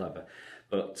quite clever,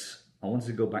 but I wanted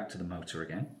to go back to the motor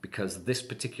again, because this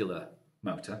particular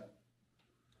motor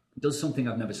does something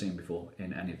I've never seen before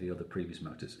in any of the other previous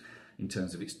motors in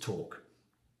terms of its torque.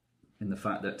 In the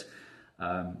fact that,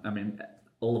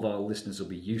 all of our listeners will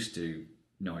be used to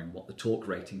knowing what the torque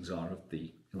ratings are of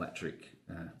the electric,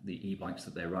 the e-bikes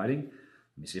that they're riding.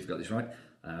 Let me see if I've got this right.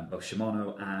 Both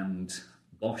Shimano and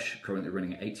Bosch currently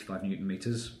running at 85 newton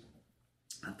meters.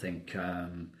 I think,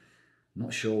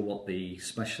 not sure what the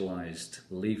specialised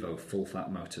Levo full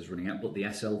fat motor is running at, but the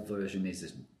SL version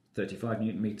is 35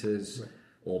 newton meters. Right.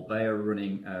 Or they are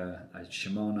running a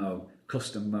Shimano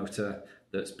custom motor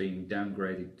that's been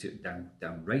downgraded to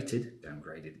downrated.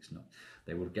 It's not.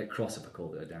 They would get cross if I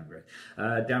called it a downgrade.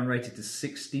 Downrated to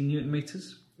 60 newton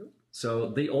meters.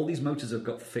 So all these motors have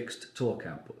got fixed torque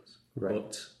outputs, right.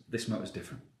 But this motor's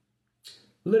different.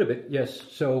 A little bit, yes.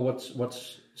 So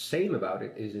what's same about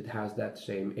it is it has that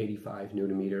same 85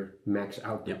 newton meter max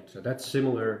output. Yep. So that's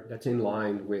similar. That's in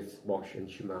line with Bosch and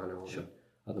Shimano and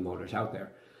other motors out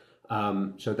there.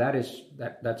 So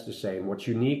that's the same. What's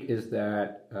unique is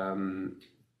that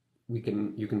you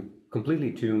can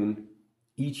completely tune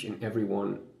each and every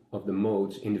one of the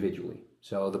modes individually.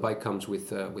 So the bike comes with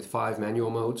 5 manual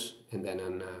modes and then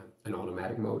an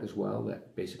automatic mode as well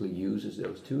that basically uses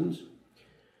those tunes.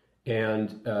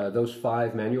 And those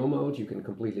 5 manual modes, you can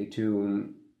completely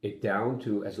tune it down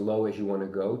to as low as you want to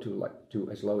go, to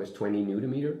as low as 20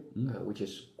 newton meter, which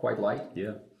is quite light.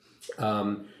 Yeah.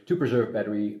 To preserve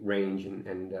battery range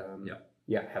and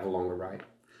have a longer ride.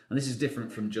 And this is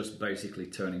different from just basically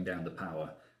turning down the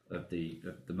power of the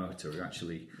motor.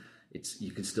 Actually,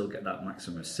 you can still get that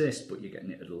maximum assist, but you're getting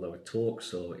it at a lower torque,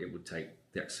 so it would take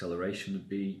the acceleration would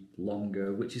be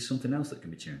longer, which is something else that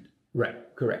can be tuned.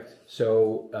 Right, correct.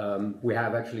 So we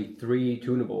have actually 3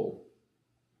 tunable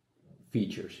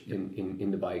features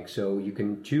in the bike. So you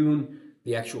can tune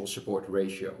the actual support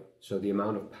ratio, so the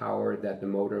amount of power that the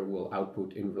motor will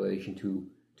output in relation to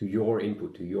your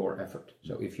input, to your effort.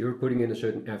 So if you're putting in a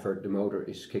certain effort, the motor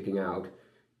is kicking out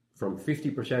from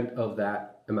 50% of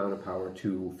that amount of power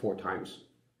to 4 times,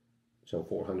 so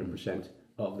 400%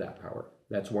 of that power.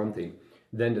 That's one thing.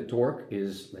 Then the torque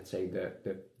is, let's say,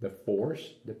 the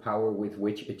force, the power with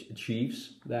which it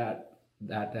achieves that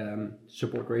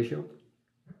support ratio.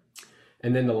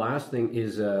 And then the last thing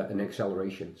is an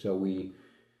acceleration. So we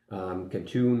can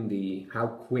tune how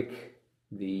quick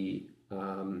the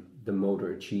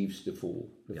motor achieves the full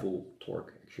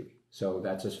torque actually. So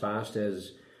that's as fast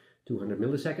as 200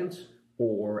 milliseconds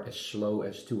or as slow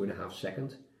as 2.5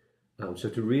 seconds. So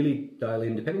to really dial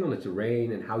in, depending on the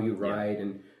terrain and how you ride,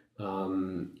 and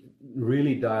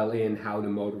really dial in how the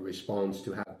motor responds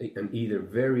to have an either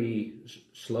very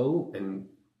slow and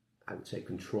I would say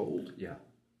controlled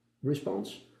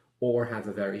response, or have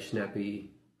a very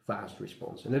snappy, fast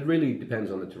response. And it really depends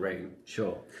on the terrain.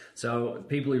 Sure. So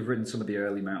people who've ridden some of the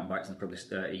early mountain bikes, and probably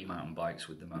e-mountain bikes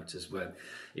with the motors, where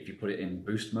if you put it in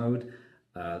boost mode,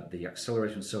 the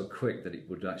acceleration is so quick that it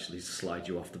would actually slide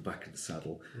you off the back of the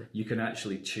saddle. You can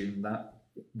actually tune that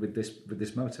with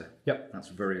this motor. Yep. That's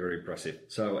very, very impressive.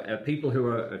 So people who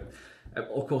are,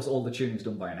 of course, all the tuning is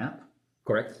done by an app.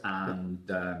 Correct.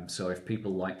 And so if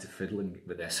people like to fiddle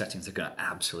with their settings, they're going to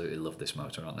absolutely love this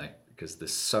motor, aren't they? Because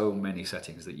there's so many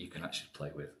settings that you can actually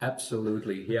play with.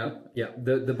 Absolutely, yeah.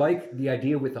 The bike, the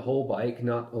idea with the whole bike,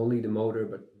 not only the motor,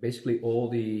 but basically all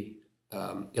the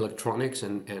electronics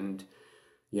and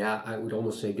I would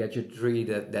almost say gadgetry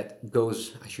that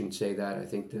goes. I shouldn't say that. I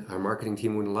think our marketing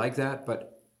team wouldn't like that,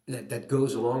 but that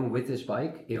goes along with this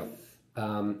bike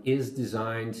is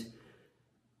designed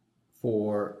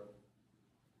for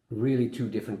really two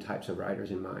different types of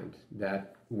riders in mind.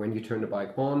 That when you turn the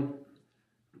bike on,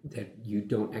 that you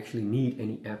don't actually need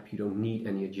any app, you don't need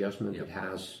any adjustment. It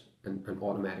has an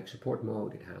automatic support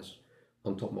mode, it has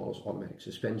on top models automatic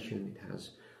suspension, it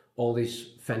has all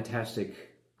these fantastic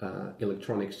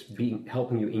electronics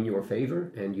helping you in your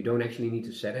favor, and you don't actually need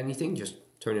to set anything, just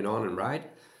turn it on and ride.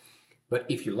 But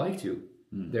if you like to,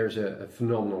 there's a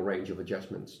phenomenal range of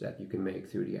adjustments that you can make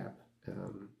through the app.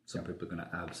 Some people are going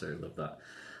to absolutely love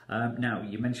that. Now,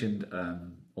 you mentioned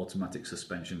automatic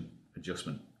suspension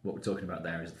adjustment. What we're talking about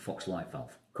there is the Fox Live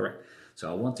valve. Correct.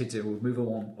 So I wanted to move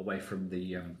on away from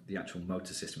the actual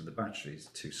motor system and the batteries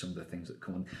to some of the things that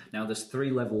come on. Now, there's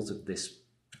 3 levels of this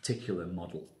particular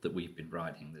model that we've been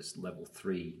riding. There's level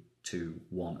 3, 2,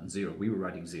 1 and 0. We were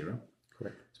riding 0.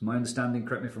 Correct. It's my understanding,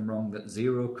 correct me if I'm wrong, that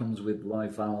 0 comes with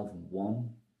live valve and 1.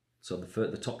 So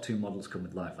the top 2 models come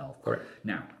with live valve. Correct.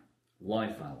 Now,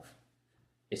 live valve,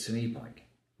 it's an e-bike.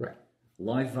 Right.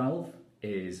 Live valve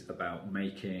is about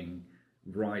making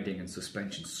riding and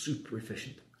suspension super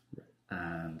efficient. Right.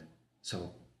 And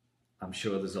so I'm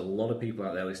sure there's a lot of people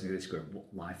out there listening to this going, what,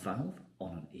 live valve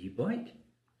on an e-bike?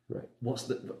 Right. What's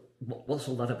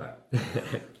all that about?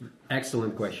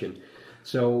 Excellent question.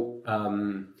 So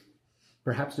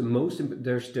perhaps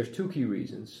there's 2 key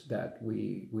reasons that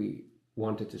we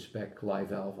wanted to spec live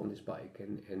valve on this bike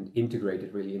and integrate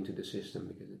it really into the system,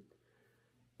 because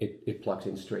it plugs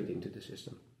in straight into the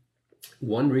system.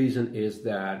 One reason is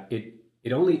that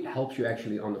it only helps you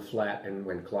actually on the flat and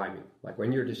when climbing. Like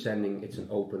when you're descending, it's an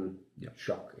open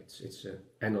shock. It's an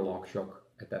analog shock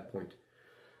at that point.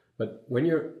 But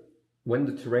when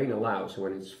the terrain allows, so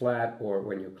when it's flat or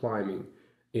when you're climbing,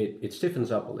 it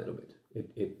stiffens up a little bit.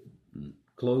 It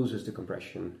closes the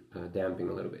compression, damping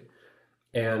a little bit.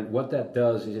 And what that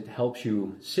does is it helps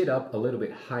you sit up a little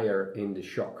bit higher in the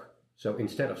shock. So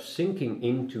instead of sinking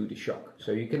into the shock.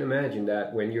 So you can imagine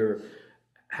that when you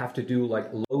have to do like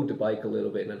load the bike a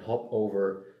little bit and then hop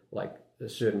over like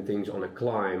certain things on a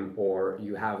climb, or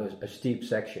you have a steep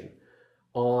section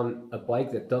on a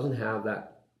bike that doesn't have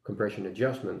that compression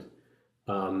adjustment,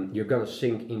 you're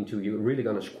really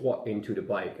going to squat into the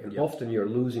bike, and often you're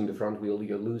losing the front wheel,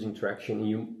 you're losing traction,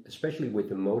 and especially with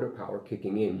the motor power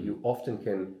kicking in, you often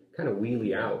can kind of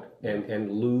wheelie out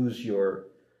and lose your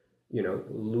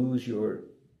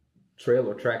trail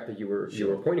or track that you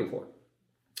were pointing for,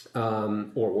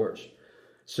 or worse.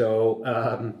 So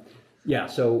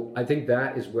so I think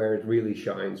that is where it really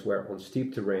shines, where on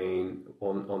steep terrain,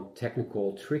 on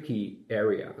technical, tricky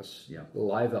areas,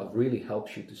 live valve really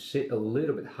helps you to sit a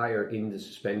little bit higher in the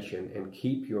suspension and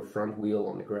keep your front wheel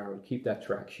on the ground, keep that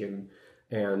traction,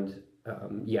 and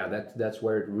that's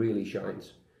where it really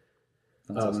shines.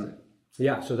 Fantastic.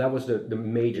 So that was the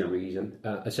major reason.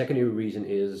 A secondary reason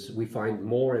is we find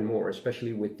more and more,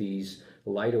 especially with these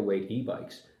lighter weight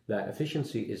e-bikes, that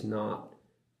efficiency is not...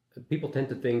 People tend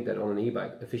to think that on an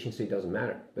e-bike, efficiency doesn't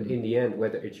matter. But in the end,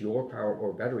 whether it's your power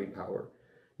or battery power,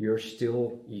 you're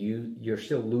still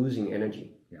losing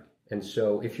energy. Yeah. And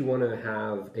so if you want to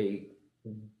have a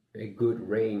good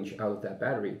range out of that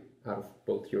battery, out of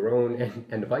both your own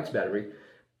and the bike's battery,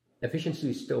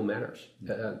 efficiency still matters.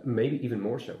 Maybe even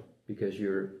more so, because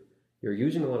you're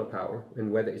using a lot of power, and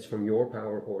whether it's from your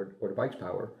power or the bike's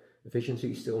power,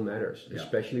 efficiency still matters,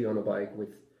 especially on a bike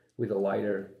with a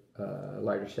lighter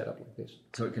setup like this.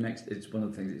 So it connects. It's one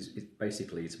of the things.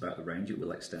 It's about the range. It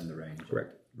will extend the range.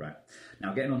 Correct. Right.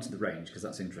 Now getting onto the range, because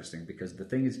that's interesting. Because the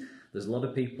thing is, there's a lot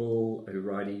of people who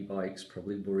ride e-bikes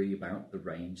probably worry about the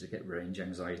range. They get range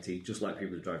anxiety, just like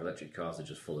people who drive electric cars are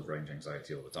just full of range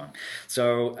anxiety all the time.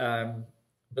 So,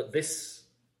 but this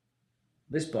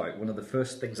bike, one of the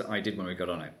first things that I did when we got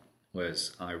on it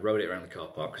was I rode it around the car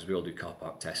park, because we all do car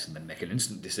park tests and then make an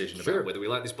instant decision about whether we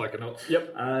like this bike or not.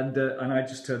 Yep. And I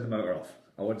just turned the motor off.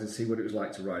 I wanted to see what it was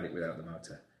like to ride it without the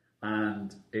motor,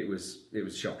 and it was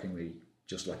shockingly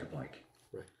just like a bike.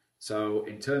 Right. So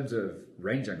in terms of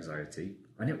range anxiety,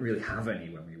 I didn't really have any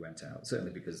when we went out.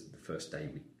 Certainly because the first day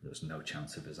there was no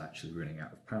chance of us actually running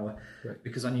out of power,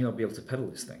 because I knew I'd be able to pedal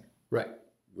this thing. Right.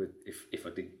 If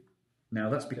I did. Now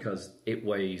that's because it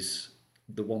weighs.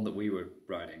 The one that we were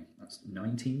riding, That's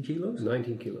 19 kilos?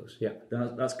 19 kilos, yeah.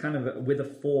 That's kind of, with a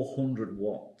 400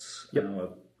 watt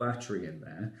hour battery in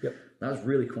there, that's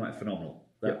really quite phenomenal.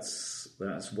 That's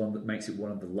one that makes it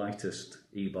one of the lightest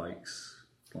e-bikes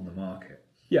on the market.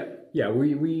 Yeah.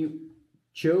 We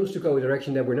chose to go a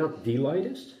direction that we're not the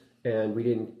lightest, and we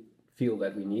didn't feel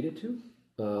that we needed to,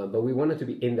 but we wanted to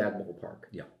be in that ballpark.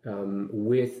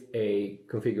 With a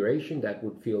configuration that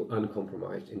would feel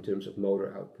uncompromised in terms of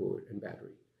motor output and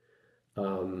battery.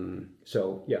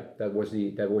 That was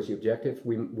the objective.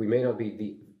 We may not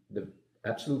be the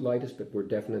absolute lightest, but we're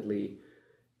definitely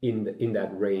in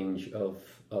that range of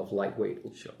lightweight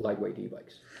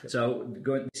e-bikes. So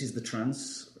this is the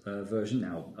Trance version.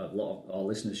 Now, a lot of our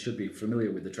listeners should be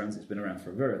familiar with the Trance. It's been around for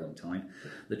a very long time.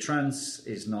 The Trance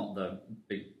is not the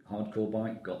big hardcore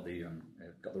bike. Got the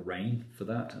Rain for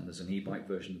that, and there's an e-bike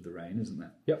version of the Rain, isn't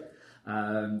there? Yep.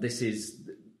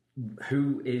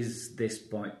 Who is this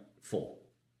bike for?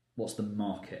 What's the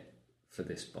market for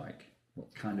this bike?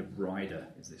 What kind of rider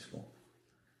is this for?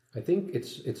 I think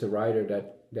it's a rider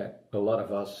that a lot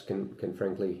of us can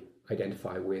frankly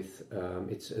identify with.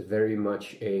 It's very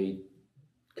much a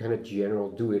kind of general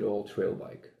do-it-all trail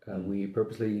bike. We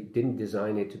purposely didn't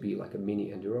design it to be like a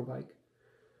mini enduro bike.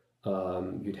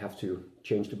 You'd have to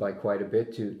change the bike quite a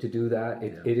bit to do that.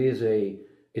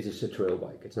 It's a trail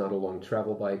bike. It's not a long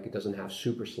travel bike. It doesn't have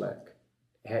super slack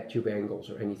head tube angles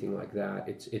or anything like that.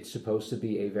 It's supposed to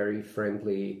be a very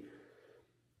friendly.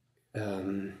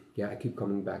 I keep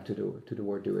coming back to the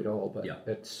word do it all, but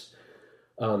it's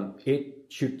it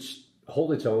should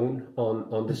hold its own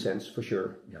on the sense for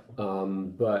sure.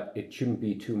 But it shouldn't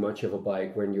be too much of a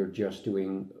bike when you're just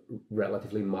doing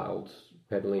relatively mild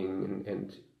pedaling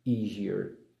and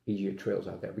easier trails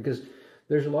out there, because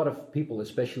there's a lot of people,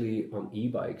 especially on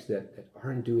e-bikes, that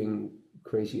aren't doing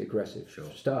crazy aggressive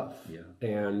stuff.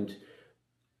 And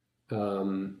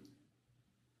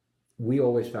we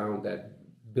always found that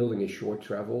building a short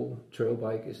travel trail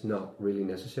bike is not really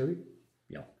necessary.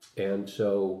 And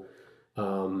so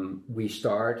we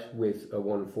start with a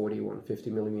 140, 150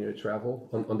 millimeter travel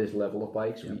on this level of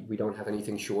bikes. We don't have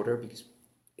anything shorter because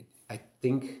I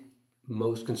think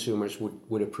most consumers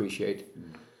would appreciate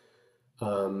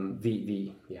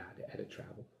the added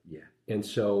travel. And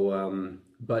so,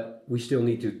 but we still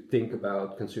need to think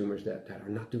about consumers that are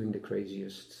not doing the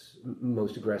craziest,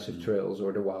 most aggressive trails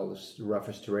or the wildest,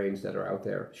 roughest terrains that are out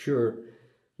there. Sure,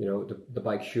 the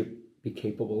bike should be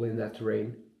capable in that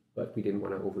terrain, but we didn't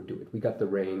want to overdo it. We got the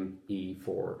Rain E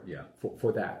for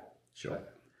that. Sure.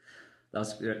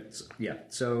 That's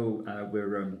So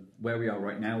we're where we are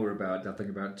right now. We're about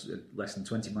less than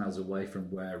 20 miles away from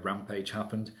where Rampage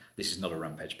happened. This is not a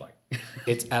Rampage bike.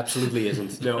 It absolutely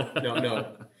isn't. No.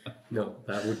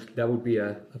 That would be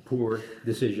a poor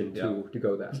decision to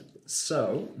go that.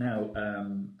 So now,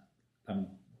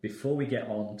 before we get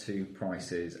on to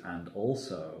prices, and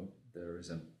also there is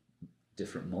a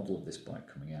different model of this bike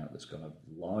coming out that's got a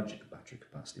larger battery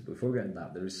capacity. But before we get into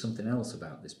that, there is something else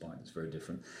about this bike that's very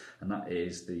different, and that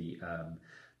is the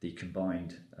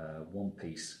combined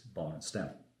one-piece bar and stem.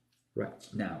 Right.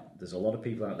 Now, there's a lot of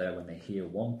people out there, when they hear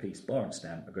one-piece bar and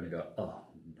stem, are going to go, oh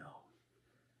no,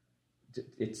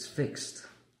 it's fixed.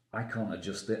 I can't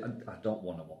adjust it. I don't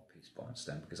want a one-piece bar and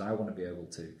stem because I want to be able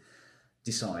to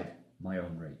decide my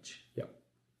own reach.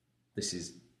 This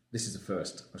is a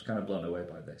first. I was kind of blown away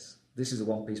by this. This is a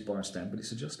one-piece bar and stem, but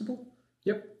it's adjustable.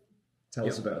 Tell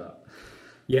us about that.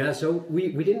 Yeah, so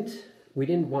we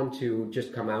didn't want to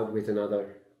just come out with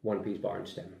another one-piece bar and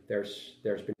stem. There's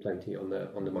been plenty on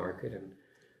the market, and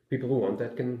people who want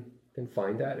that can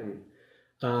find that.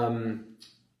 And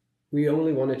we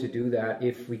only wanted to do that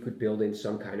if we could build in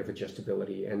some kind of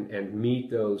adjustability and meet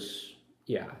those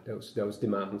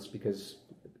demands, because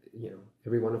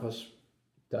every one of us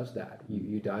does that.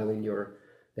 You dial in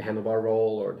the handlebar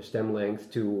roll or the stem length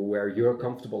to where you're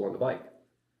comfortable on the bike.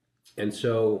 And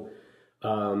so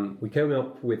we came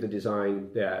up with a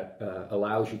design that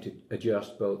allows you to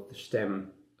adjust both the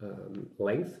stem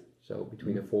length, so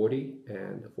between a 40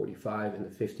 and a 45 and the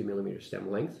 50 millimeter stem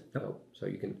length. So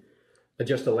you can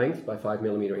adjust the length by 5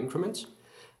 millimeter increments.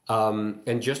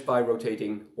 And just by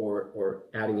rotating or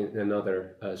adding in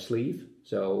another sleeve,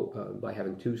 so by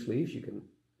having two sleeves, you can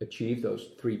achieve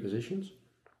those three positions.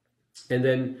 And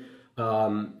then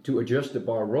to adjust the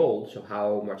bar roll, so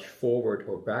how much forward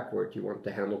or backward you want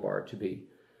the handlebar to be,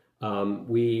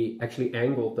 we actually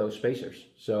angled those spacers.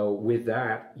 So with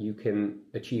that, you can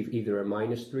achieve either a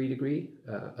 -3 degree,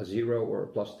 a 0, or a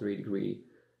 +3 degree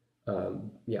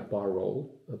bar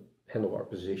roll, handlebar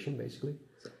position, basically.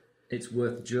 It's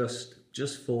worth just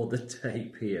just for the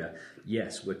tape here,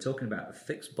 yes, we're talking about a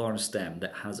fixed bar and stem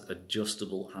that has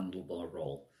adjustable handlebar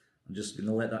roll. I'm just going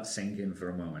to let that sink in for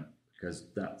a moment, because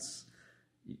that's...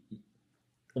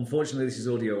 Unfortunately, this is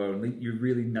audio only. You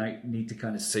really need to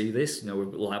kind of see this.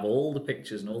 We'll have all the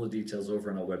pictures and all the details over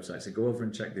on our website, so go over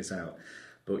and check this out.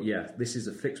 But yeah, this is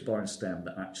a fixed bar and stem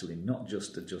that actually not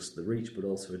just adjusts the reach, but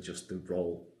also adjusts the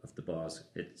roll of the bars.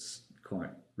 It's quite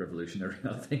revolutionary,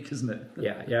 I think, isn't it?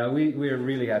 Yeah. We're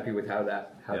really happy with how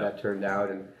that turned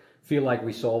out, and feel like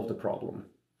we solved the problem.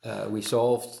 We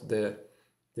solved the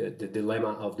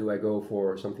dilemma of, do I go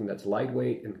for something that's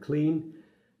lightweight and clean,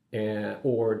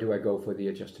 or do I go for the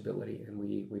adjustability? And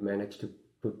we managed to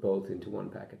put both into one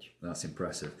package. That's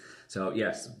impressive. So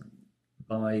yes,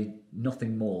 buy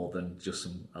nothing more than just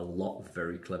a lot of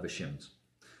very clever shims.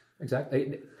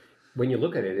 Exactly. When you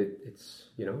look at it, it's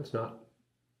not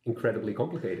incredibly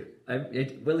complicated.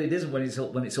 It isn't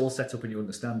when it's all set up and you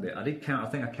understand it. I did count. I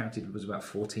think I counted it was about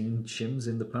 14 shims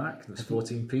in the pack. There's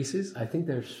 14 pieces. I think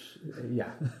there's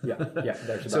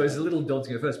there's so it's a little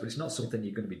daunting at first, but it's not something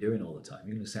you're going to be doing all the time.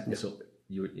 You're going to set this up.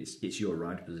 It's your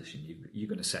ride position. You're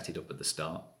going to set it up at the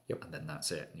start, and then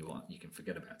that's it. You can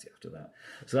forget about it after that.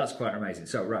 So that's quite amazing.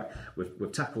 So right,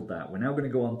 we've tackled that. We're now going to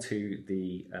go on to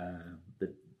the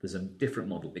there's a different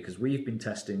model, because we've been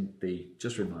testing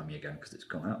just remind me again, because it's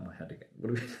gone out of my head again.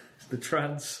 The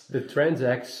Trance. The Trance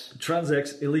X. Trance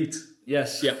X Elite.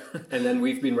 Yes. Yeah. And then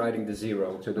we've been riding the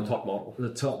Zero, so the top model.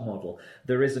 The top model.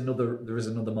 There is another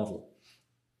model,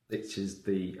 which is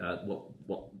the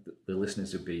what the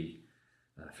listeners would be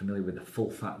familiar with, the full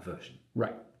fat version.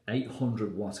 Right.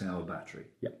 800 watt-hour battery.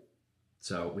 Yep.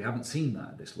 So we haven't seen that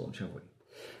at this launch, have we?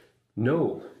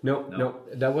 No.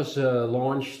 That was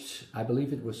launched, I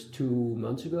believe it was 2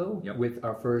 months ago, with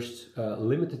our first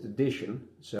limited edition.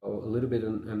 So a little bit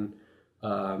in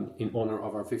honor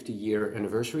of our 50-year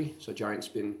anniversary. So Giant's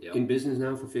been in business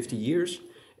now for 50 years,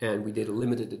 and we did a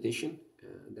limited edition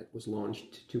that was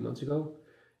launched 2 months ago.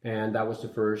 And that was the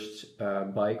first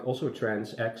bike, also a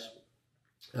Trance X,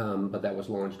 but that was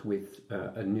launched with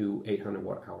a new 800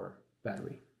 watt-hour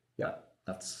battery. Yeah.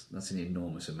 That's an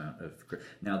enormous amount of...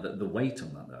 Now, the weight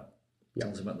on that, though, tell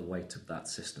us about the weight of that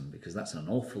system, because that's an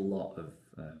awful lot of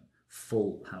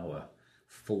full power,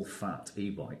 full fat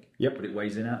e-bike. Yep. But it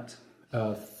weighs in at?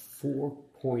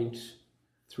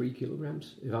 4.3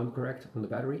 kilograms, if I'm correct, on the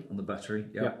battery. On the battery,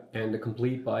 yeah. And the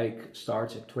complete bike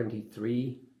starts at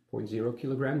 23.0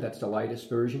 kilogram. That's the lightest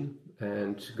version,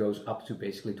 and goes up to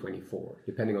basically 24,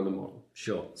 depending on the model.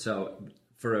 Sure. So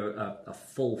for a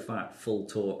full fat, full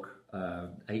torque,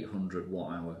 800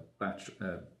 watt-hour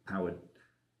powered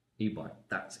e-bike,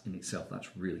 that's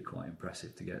really quite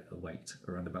impressive to get a weight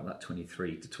around about that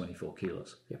 23 to 24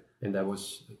 kilos. Yeah, and that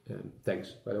was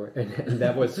thanks, by the way. And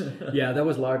that was that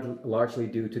was largely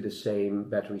due to the same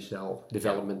battery cell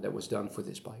development that was done for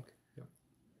this bike. Yeah.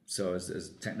 So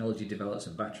as technology develops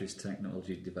and batteries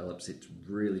technology develops, it's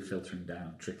really trickling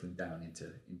down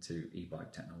into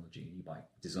e-bike technology, e-bike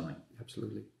design.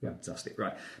 Absolutely. Yeah. Fantastic.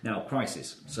 Right. Now,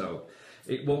 prices. So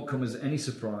it won't come as any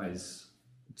surprise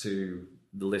to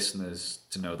the listeners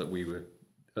to know that we were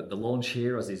at the launch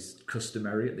here, as is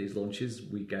customary at these launches.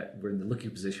 We're in the lucky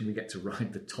position, we get to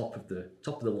ride the top of the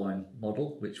line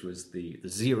model, which was the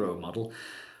Zero model,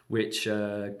 which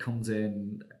comes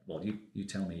in, well, you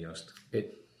tell me, Joost.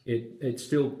 It's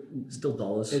still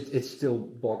dollars. It still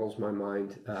boggles my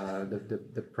mind,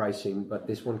 the pricing, but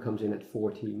this one comes in at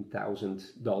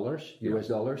 $14,000 US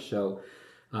dollars. So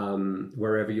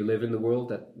wherever you live in the world,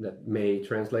 that may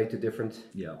translate to different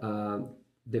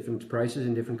prices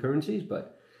in different currencies.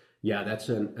 But yeah, that's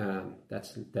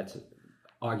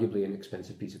arguably an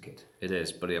expensive piece of kit. It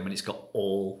is, but I mean, it's got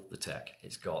all the tech.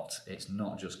 It's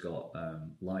not just got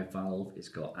live valve. It's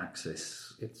got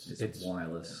AXS. It's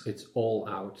wireless. It's all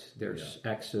out. There's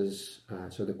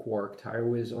AXS, so the Quark tire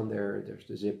whiz on there. There's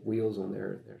the zip wheels on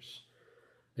there.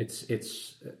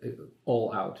 It's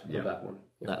all out of that one.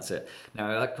 Yeah. That's it.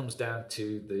 Now that comes down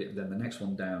to the next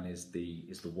one down is the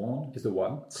One. Is the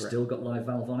One. Still got live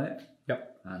valve on it.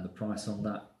 Yep. And the price on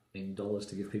that, in dollars,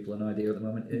 to give people an idea at the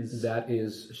moment, is at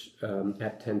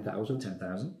 10,000.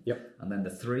 10,000. Yep. And then the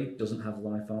 3 doesn't have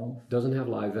live valve. Doesn't have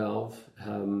live valve,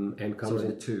 and comes in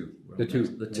the 2. The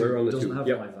 2. We're on the 2. Doesn't have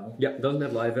live valve. Yep. Doesn't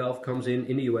have live valve. Comes in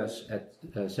the US at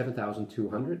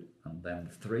 7,200. And then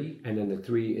the 3. And then the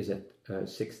 3 is at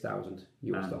 6,000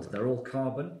 US dollars. They're all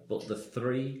carbon, but the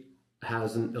 3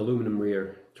 has an aluminum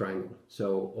rear triangle.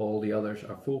 So all the others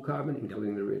are full carbon,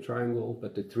 including the rear triangle.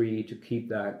 But the 3, to keep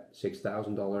that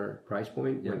 $6,000 price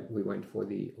point, we went for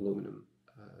the aluminum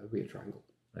rear triangle.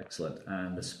 Excellent.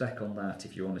 And the spec on that,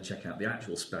 if you want to check out the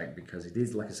actual spec, because it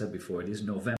is, like I said before, it is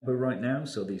November right now,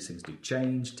 so these things do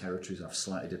change. Territories have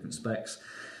slightly different specs.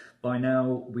 By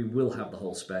now, we will have the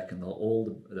whole spec and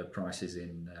all the prices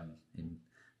in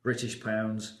British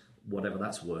pounds, whatever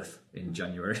that's worth in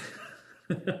January.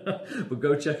 But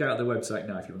go check out the website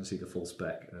now if you want to see the full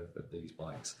spec of these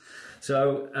bikes.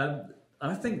 So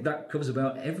I think that covers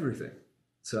about everything.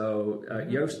 So,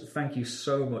 Joost, thank you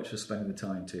so much for spending the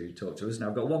time to talk to us. Now,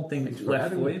 I've got one thing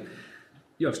left for you.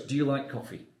 Joost, do you like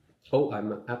coffee? Oh,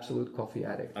 I'm an absolute coffee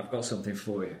addict. I've got something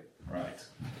for you. Right.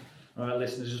 All right,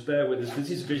 listeners, just bear with us. This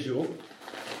is visual,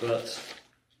 but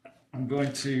I've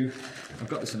got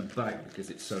this in a bag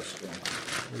because it's so strong.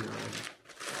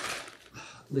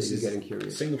 This is getting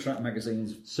curious. Single Track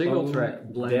Magazine's Single Track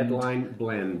blend. Deadline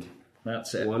blend.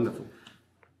 That's it. Wonderful.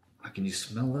 Can you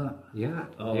smell that? Yeah.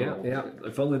 Oh, yeah.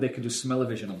 If only they could do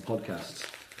smell-o-vision on podcasts.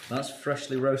 That's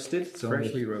freshly roasted.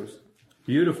 Freshly roasted.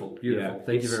 Beautiful. Yeah,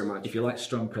 Thank you very much. If you like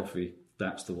strong coffee,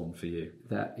 that's the one for you.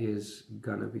 That is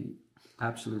going to be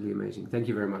absolutely amazing. Thank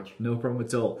you very much. No problem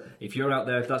at all. If you're out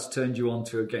there, if that's turned you on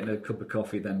to getting a cup of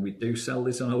coffee, then we do sell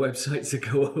this on our website, so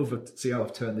go over to see how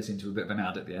I've turned this into a bit of an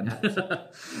ad at the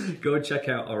end. Go and check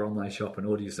out our online shop and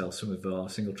order yourself some of our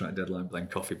Single Track Deadline Blend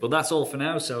coffee. But that's all for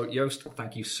now. So, Joost,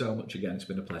 thank you so much again. It's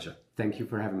been a pleasure. Thank you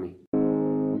for having me.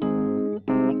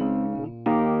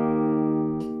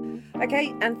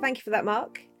 Okay, and thank you for that,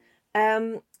 Mark.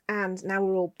 And now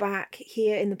we're all back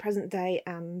here in the present day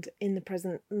and in the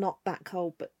present, not that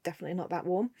cold, but definitely not that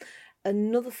warm.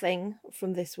 Another thing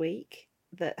from this week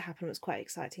that happened was quite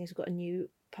exciting is we've got a new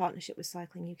partnership with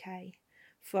Cycling UK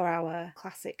for our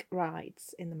classic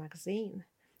rides in the magazine,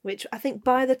 which I think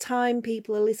by the time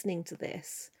people are listening to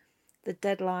this, the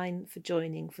deadline for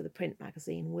joining for the print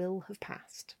magazine will have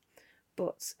passed.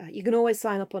 But you can always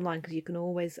sign up online because you can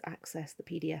always access the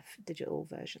PDF digital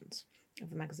versions of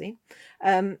the magazine.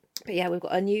 But yeah, we've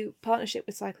got a new partnership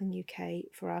with Cycling UK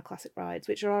for our classic rides,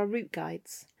 which are our route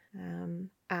guides.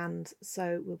 And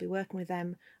so we'll be working with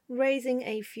them, raising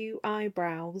a few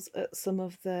eyebrows at some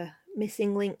of the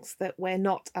missing links that we're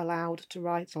not allowed to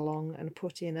write along and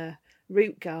put in a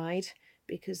route guide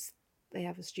because they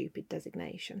have a stupid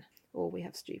designation or we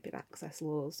have stupid access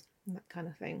laws and that kind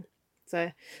of thing.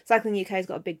 So Cycling UK has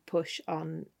got a big push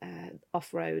on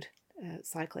off-road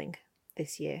cycling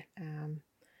this year.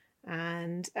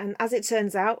 And as it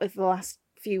turns out, over the last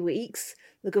few weeks,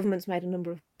 the government's made a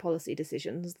number of policy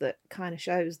decisions that kind of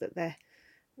shows that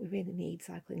we really need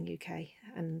Cycling UK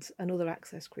and other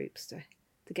access groups to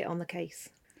get on the case.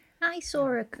 I saw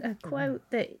a quote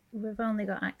that we've only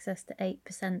got access to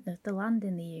 8% of the land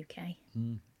in the UK.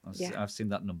 I've seen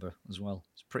that number as well.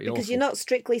 It's pretty because awful. You're not,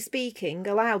 strictly speaking,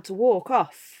 allowed to walk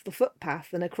off the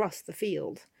footpath and across the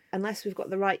field unless we've got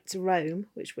the right to roam,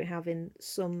 which we have in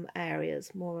some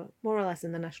areas, more or less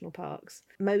in the national parks.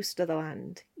 Most of the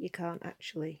land you can't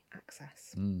actually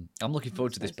access. I'm looking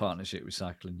forward to this partnership with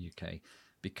Cycling UK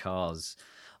because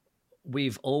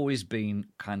we've always been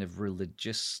kind of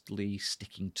religiously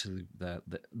sticking to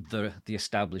the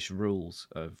established rules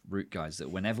of route guides, that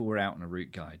whenever we're out on a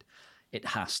route guide, it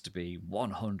has to be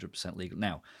 100% legal.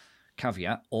 Now,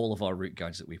 caveat, all of our route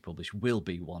guides that we publish will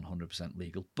be 100%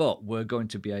 legal, but we're going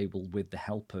to be able, with the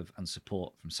help of and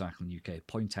support from Cycling UK,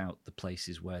 point out the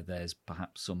places where there's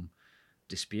perhaps some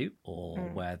dispute or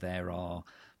where there are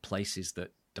places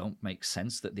that don't make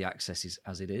sense that the access is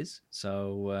as it is.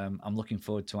 So I'm looking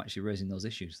forward to actually raising those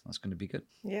issues. That's going to be good.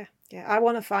 Yeah. I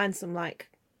want to find some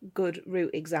good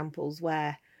route examples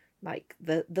where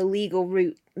the legal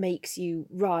route makes you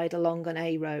ride along an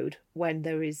A road when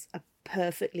there is a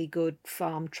perfectly good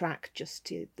farm track just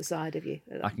to the side of you.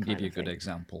 I can give you a good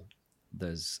example.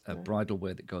 There's a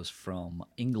bridleway that goes from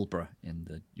Ingleborough in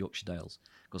the Yorkshire Dales,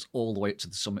 goes all the way up to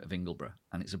the summit of Ingleborough,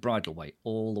 and it's a bridleway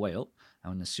all the way up,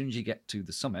 and as soon as you get to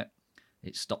the summit,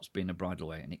 it stops being a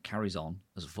bridleway and it carries on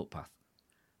as a footpath.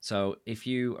 So if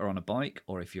you are on a bike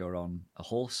or if you're on a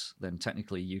horse, then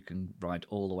technically you can ride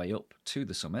all the way up to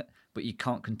the summit, but you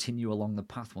can't continue along the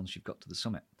path once you've got to the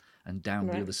summit. And down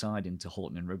the other side into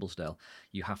Horton and Ribblesdale,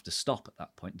 you have to stop at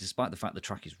that point. Despite the fact the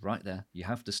track is right there, you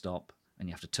have to stop and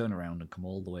you have to turn around and come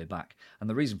all the way back. And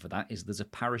the reason for that is there's a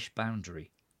parish boundary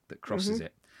that crosses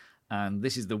it. And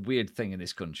this is the weird thing in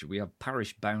this country. We have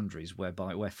parish boundaries where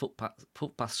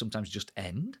footpaths sometimes just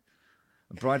end.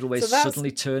 Bridleways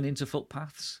suddenly turn into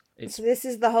footpaths. So this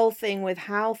is the whole thing with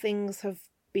how things have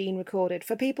been recorded.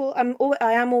 For people,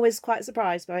 I am always quite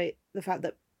surprised by the fact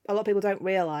that a lot of people don't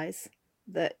realise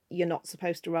that you're not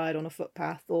supposed to ride on a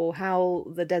footpath or how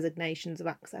the designations of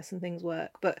access and things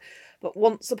work. But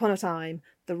once upon a time,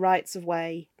 the rights of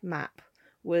way map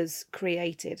was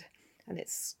created and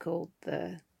it's called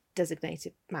the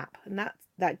designated map, and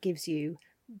that gives you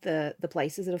the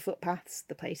places that are footpaths,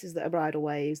 the places that are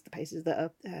bridleways, the places that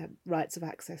are rights of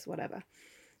access, whatever.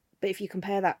 But if you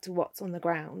compare that to what's on the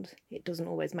ground, it doesn't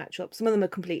always match up. Some of them are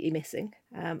completely missing,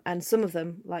 and some of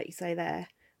them, like you say there,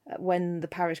 when the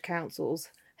parish councils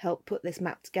helped put this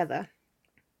map together,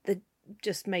 they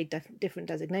just made different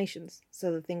designations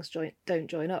so that things don't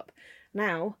join up.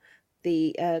 Now,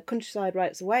 the Countryside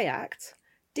Rights of Way Act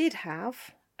did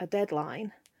have a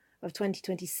deadline of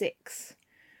 2026,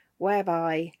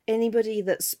 whereby anybody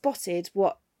that spotted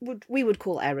what we would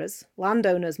call errors,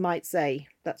 landowners might say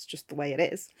that's just the way it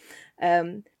is,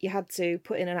 you had to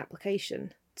put in an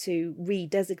application to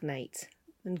redesignate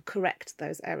and correct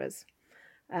those errors,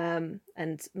 and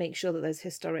make sure that those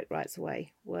historic rights of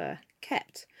way were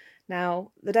kept.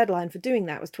 Now, the deadline for doing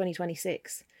that was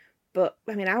 2026, but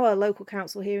I mean, our local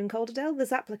council here in Calderdale,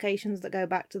 there's applications that go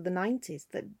back to the 90s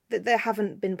that they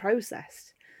haven't been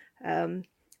processed.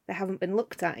 They haven't been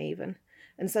looked at even.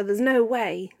 And so there's no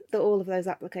way that all of those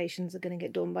applications are going to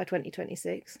get done by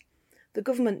 2026. The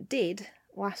government did,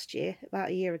 last year, about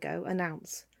a year ago,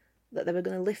 announce that they were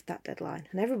going to lift that deadline.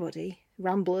 And everybody,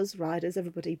 ramblers, riders,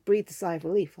 everybody breathed a sigh of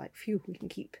relief, like, phew, we can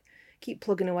keep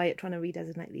plugging away at trying to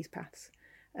redesignate these paths.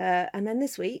 And then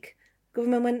this week,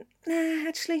 government went, nah,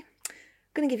 actually,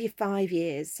 I'm going to give you 5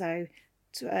 years, so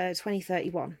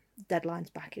 2031, deadline's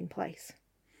back in place.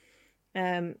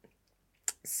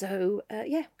 So,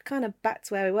 kind of back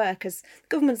to where we were, because the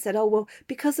government said, oh, well,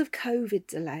 because of COVID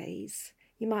delays,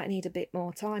 you might need a bit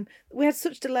more time. We had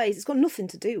such delays, it's got nothing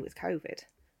to do with COVID.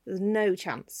 There's no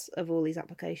chance of all these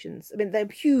applications. I mean, they're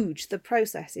huge. The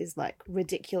process is, like,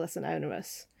 ridiculous and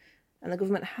onerous. And the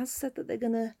government has said that they're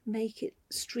going to make it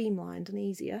streamlined and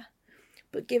easier.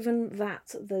 But given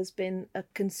that there's been a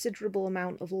considerable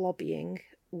amount of lobbying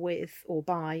with or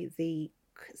by the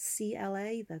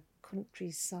CLA, the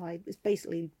Countryside, it's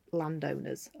basically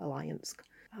Landowners Alliance.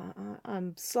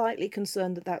 I'm slightly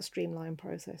concerned that streamlined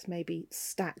process may be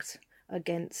stacked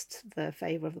against the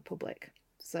favour of the public.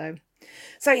 So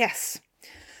yes,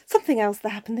 something else that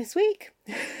happened this week.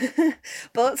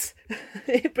 But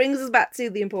it brings us back to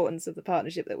the importance of the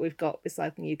partnership that we've got with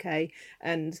Cycling UK.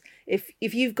 And if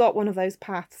you've got one of those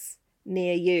paths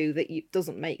near you that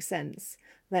doesn't make sense,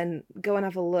 then go and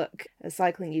have a look.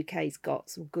 Cycling UK's got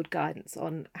some good guidance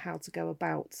on how to go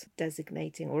about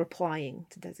designating or applying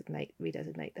to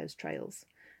redesignate those trails.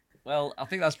 Well, I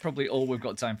think that's probably all we've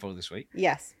got time for this week.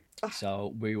 Yes.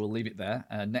 So we will leave it there.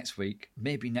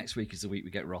 Maybe next week is the week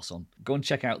we get Ross on. Go and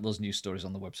check out those news stories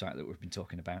on the website that we've been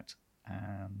talking about.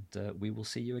 And we will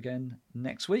see you again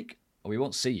next week. Or we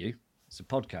won't see you. It's a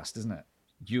podcast, isn't it?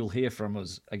 You'll hear from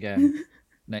us again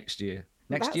next year.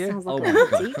 Next year? Like oh my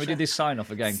God. Can we do this sign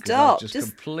off again? Because I've just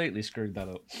completely screwed that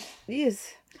up.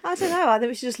 Yes. I don't know. I think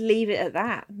we should just leave it at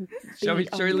that. Shall we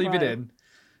leave it in?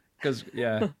 Because,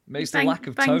 it's the lack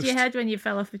of banged toast. Your head when you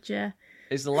fell off a chair.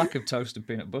 It's the lack of toast and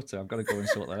peanut butter. I've got to go and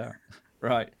sort that out.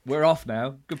 Right. We're off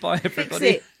now. Goodbye, everybody. Fix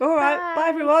it. All right. Bye,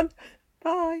 everyone.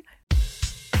 Bye.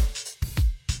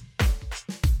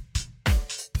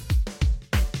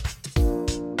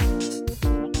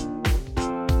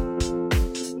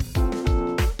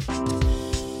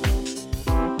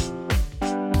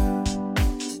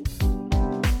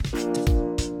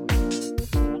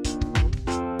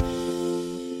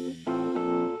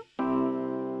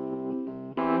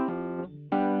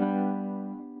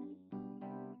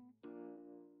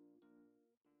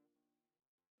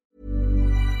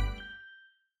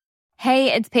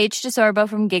 Hey, it's Paige DeSorbo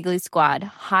from Giggly Squad.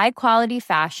 High quality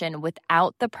fashion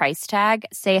without the price tag.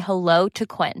 Say hello to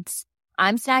Quince.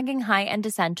 I'm snagging high-end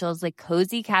essentials like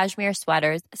cozy cashmere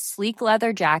sweaters, sleek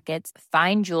leather jackets,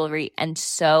 fine jewelry, and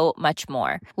so much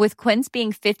more. With Quince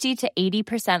being 50 to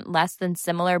 80% less than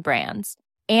similar brands.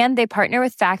 And they partner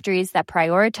with factories that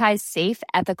prioritize safe,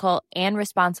 ethical, and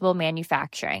responsible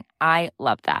manufacturing. I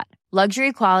love that.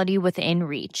 Luxury quality within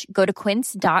reach. Go to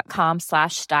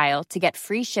quince.com/style to get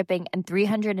free shipping and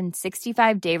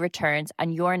 365-day returns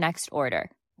on your next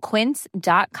order.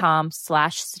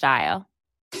 Quince.com/style.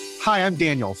 Hi, I'm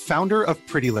Daniel, founder of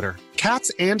Pretty Litter.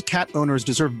 Cats and cat owners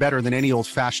deserve better than any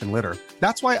old-fashioned litter.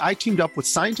 That's why I teamed up with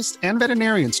scientists and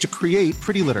veterinarians to create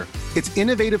Pretty Litter. Its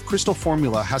innovative crystal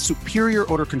formula has superior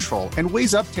odor control and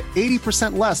weighs up to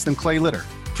 80% less than clay litter.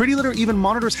 Pretty Litter even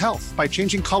monitors health by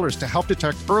changing colors to help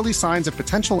detect early signs of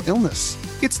potential illness.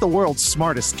 It's the world's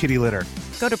smartest kitty litter.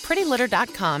 Go to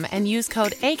prettylitter.com and use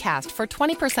code ACAST for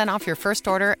 20% off your first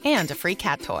order and a free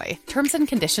cat toy. Terms and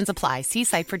conditions apply. See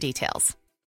site for details.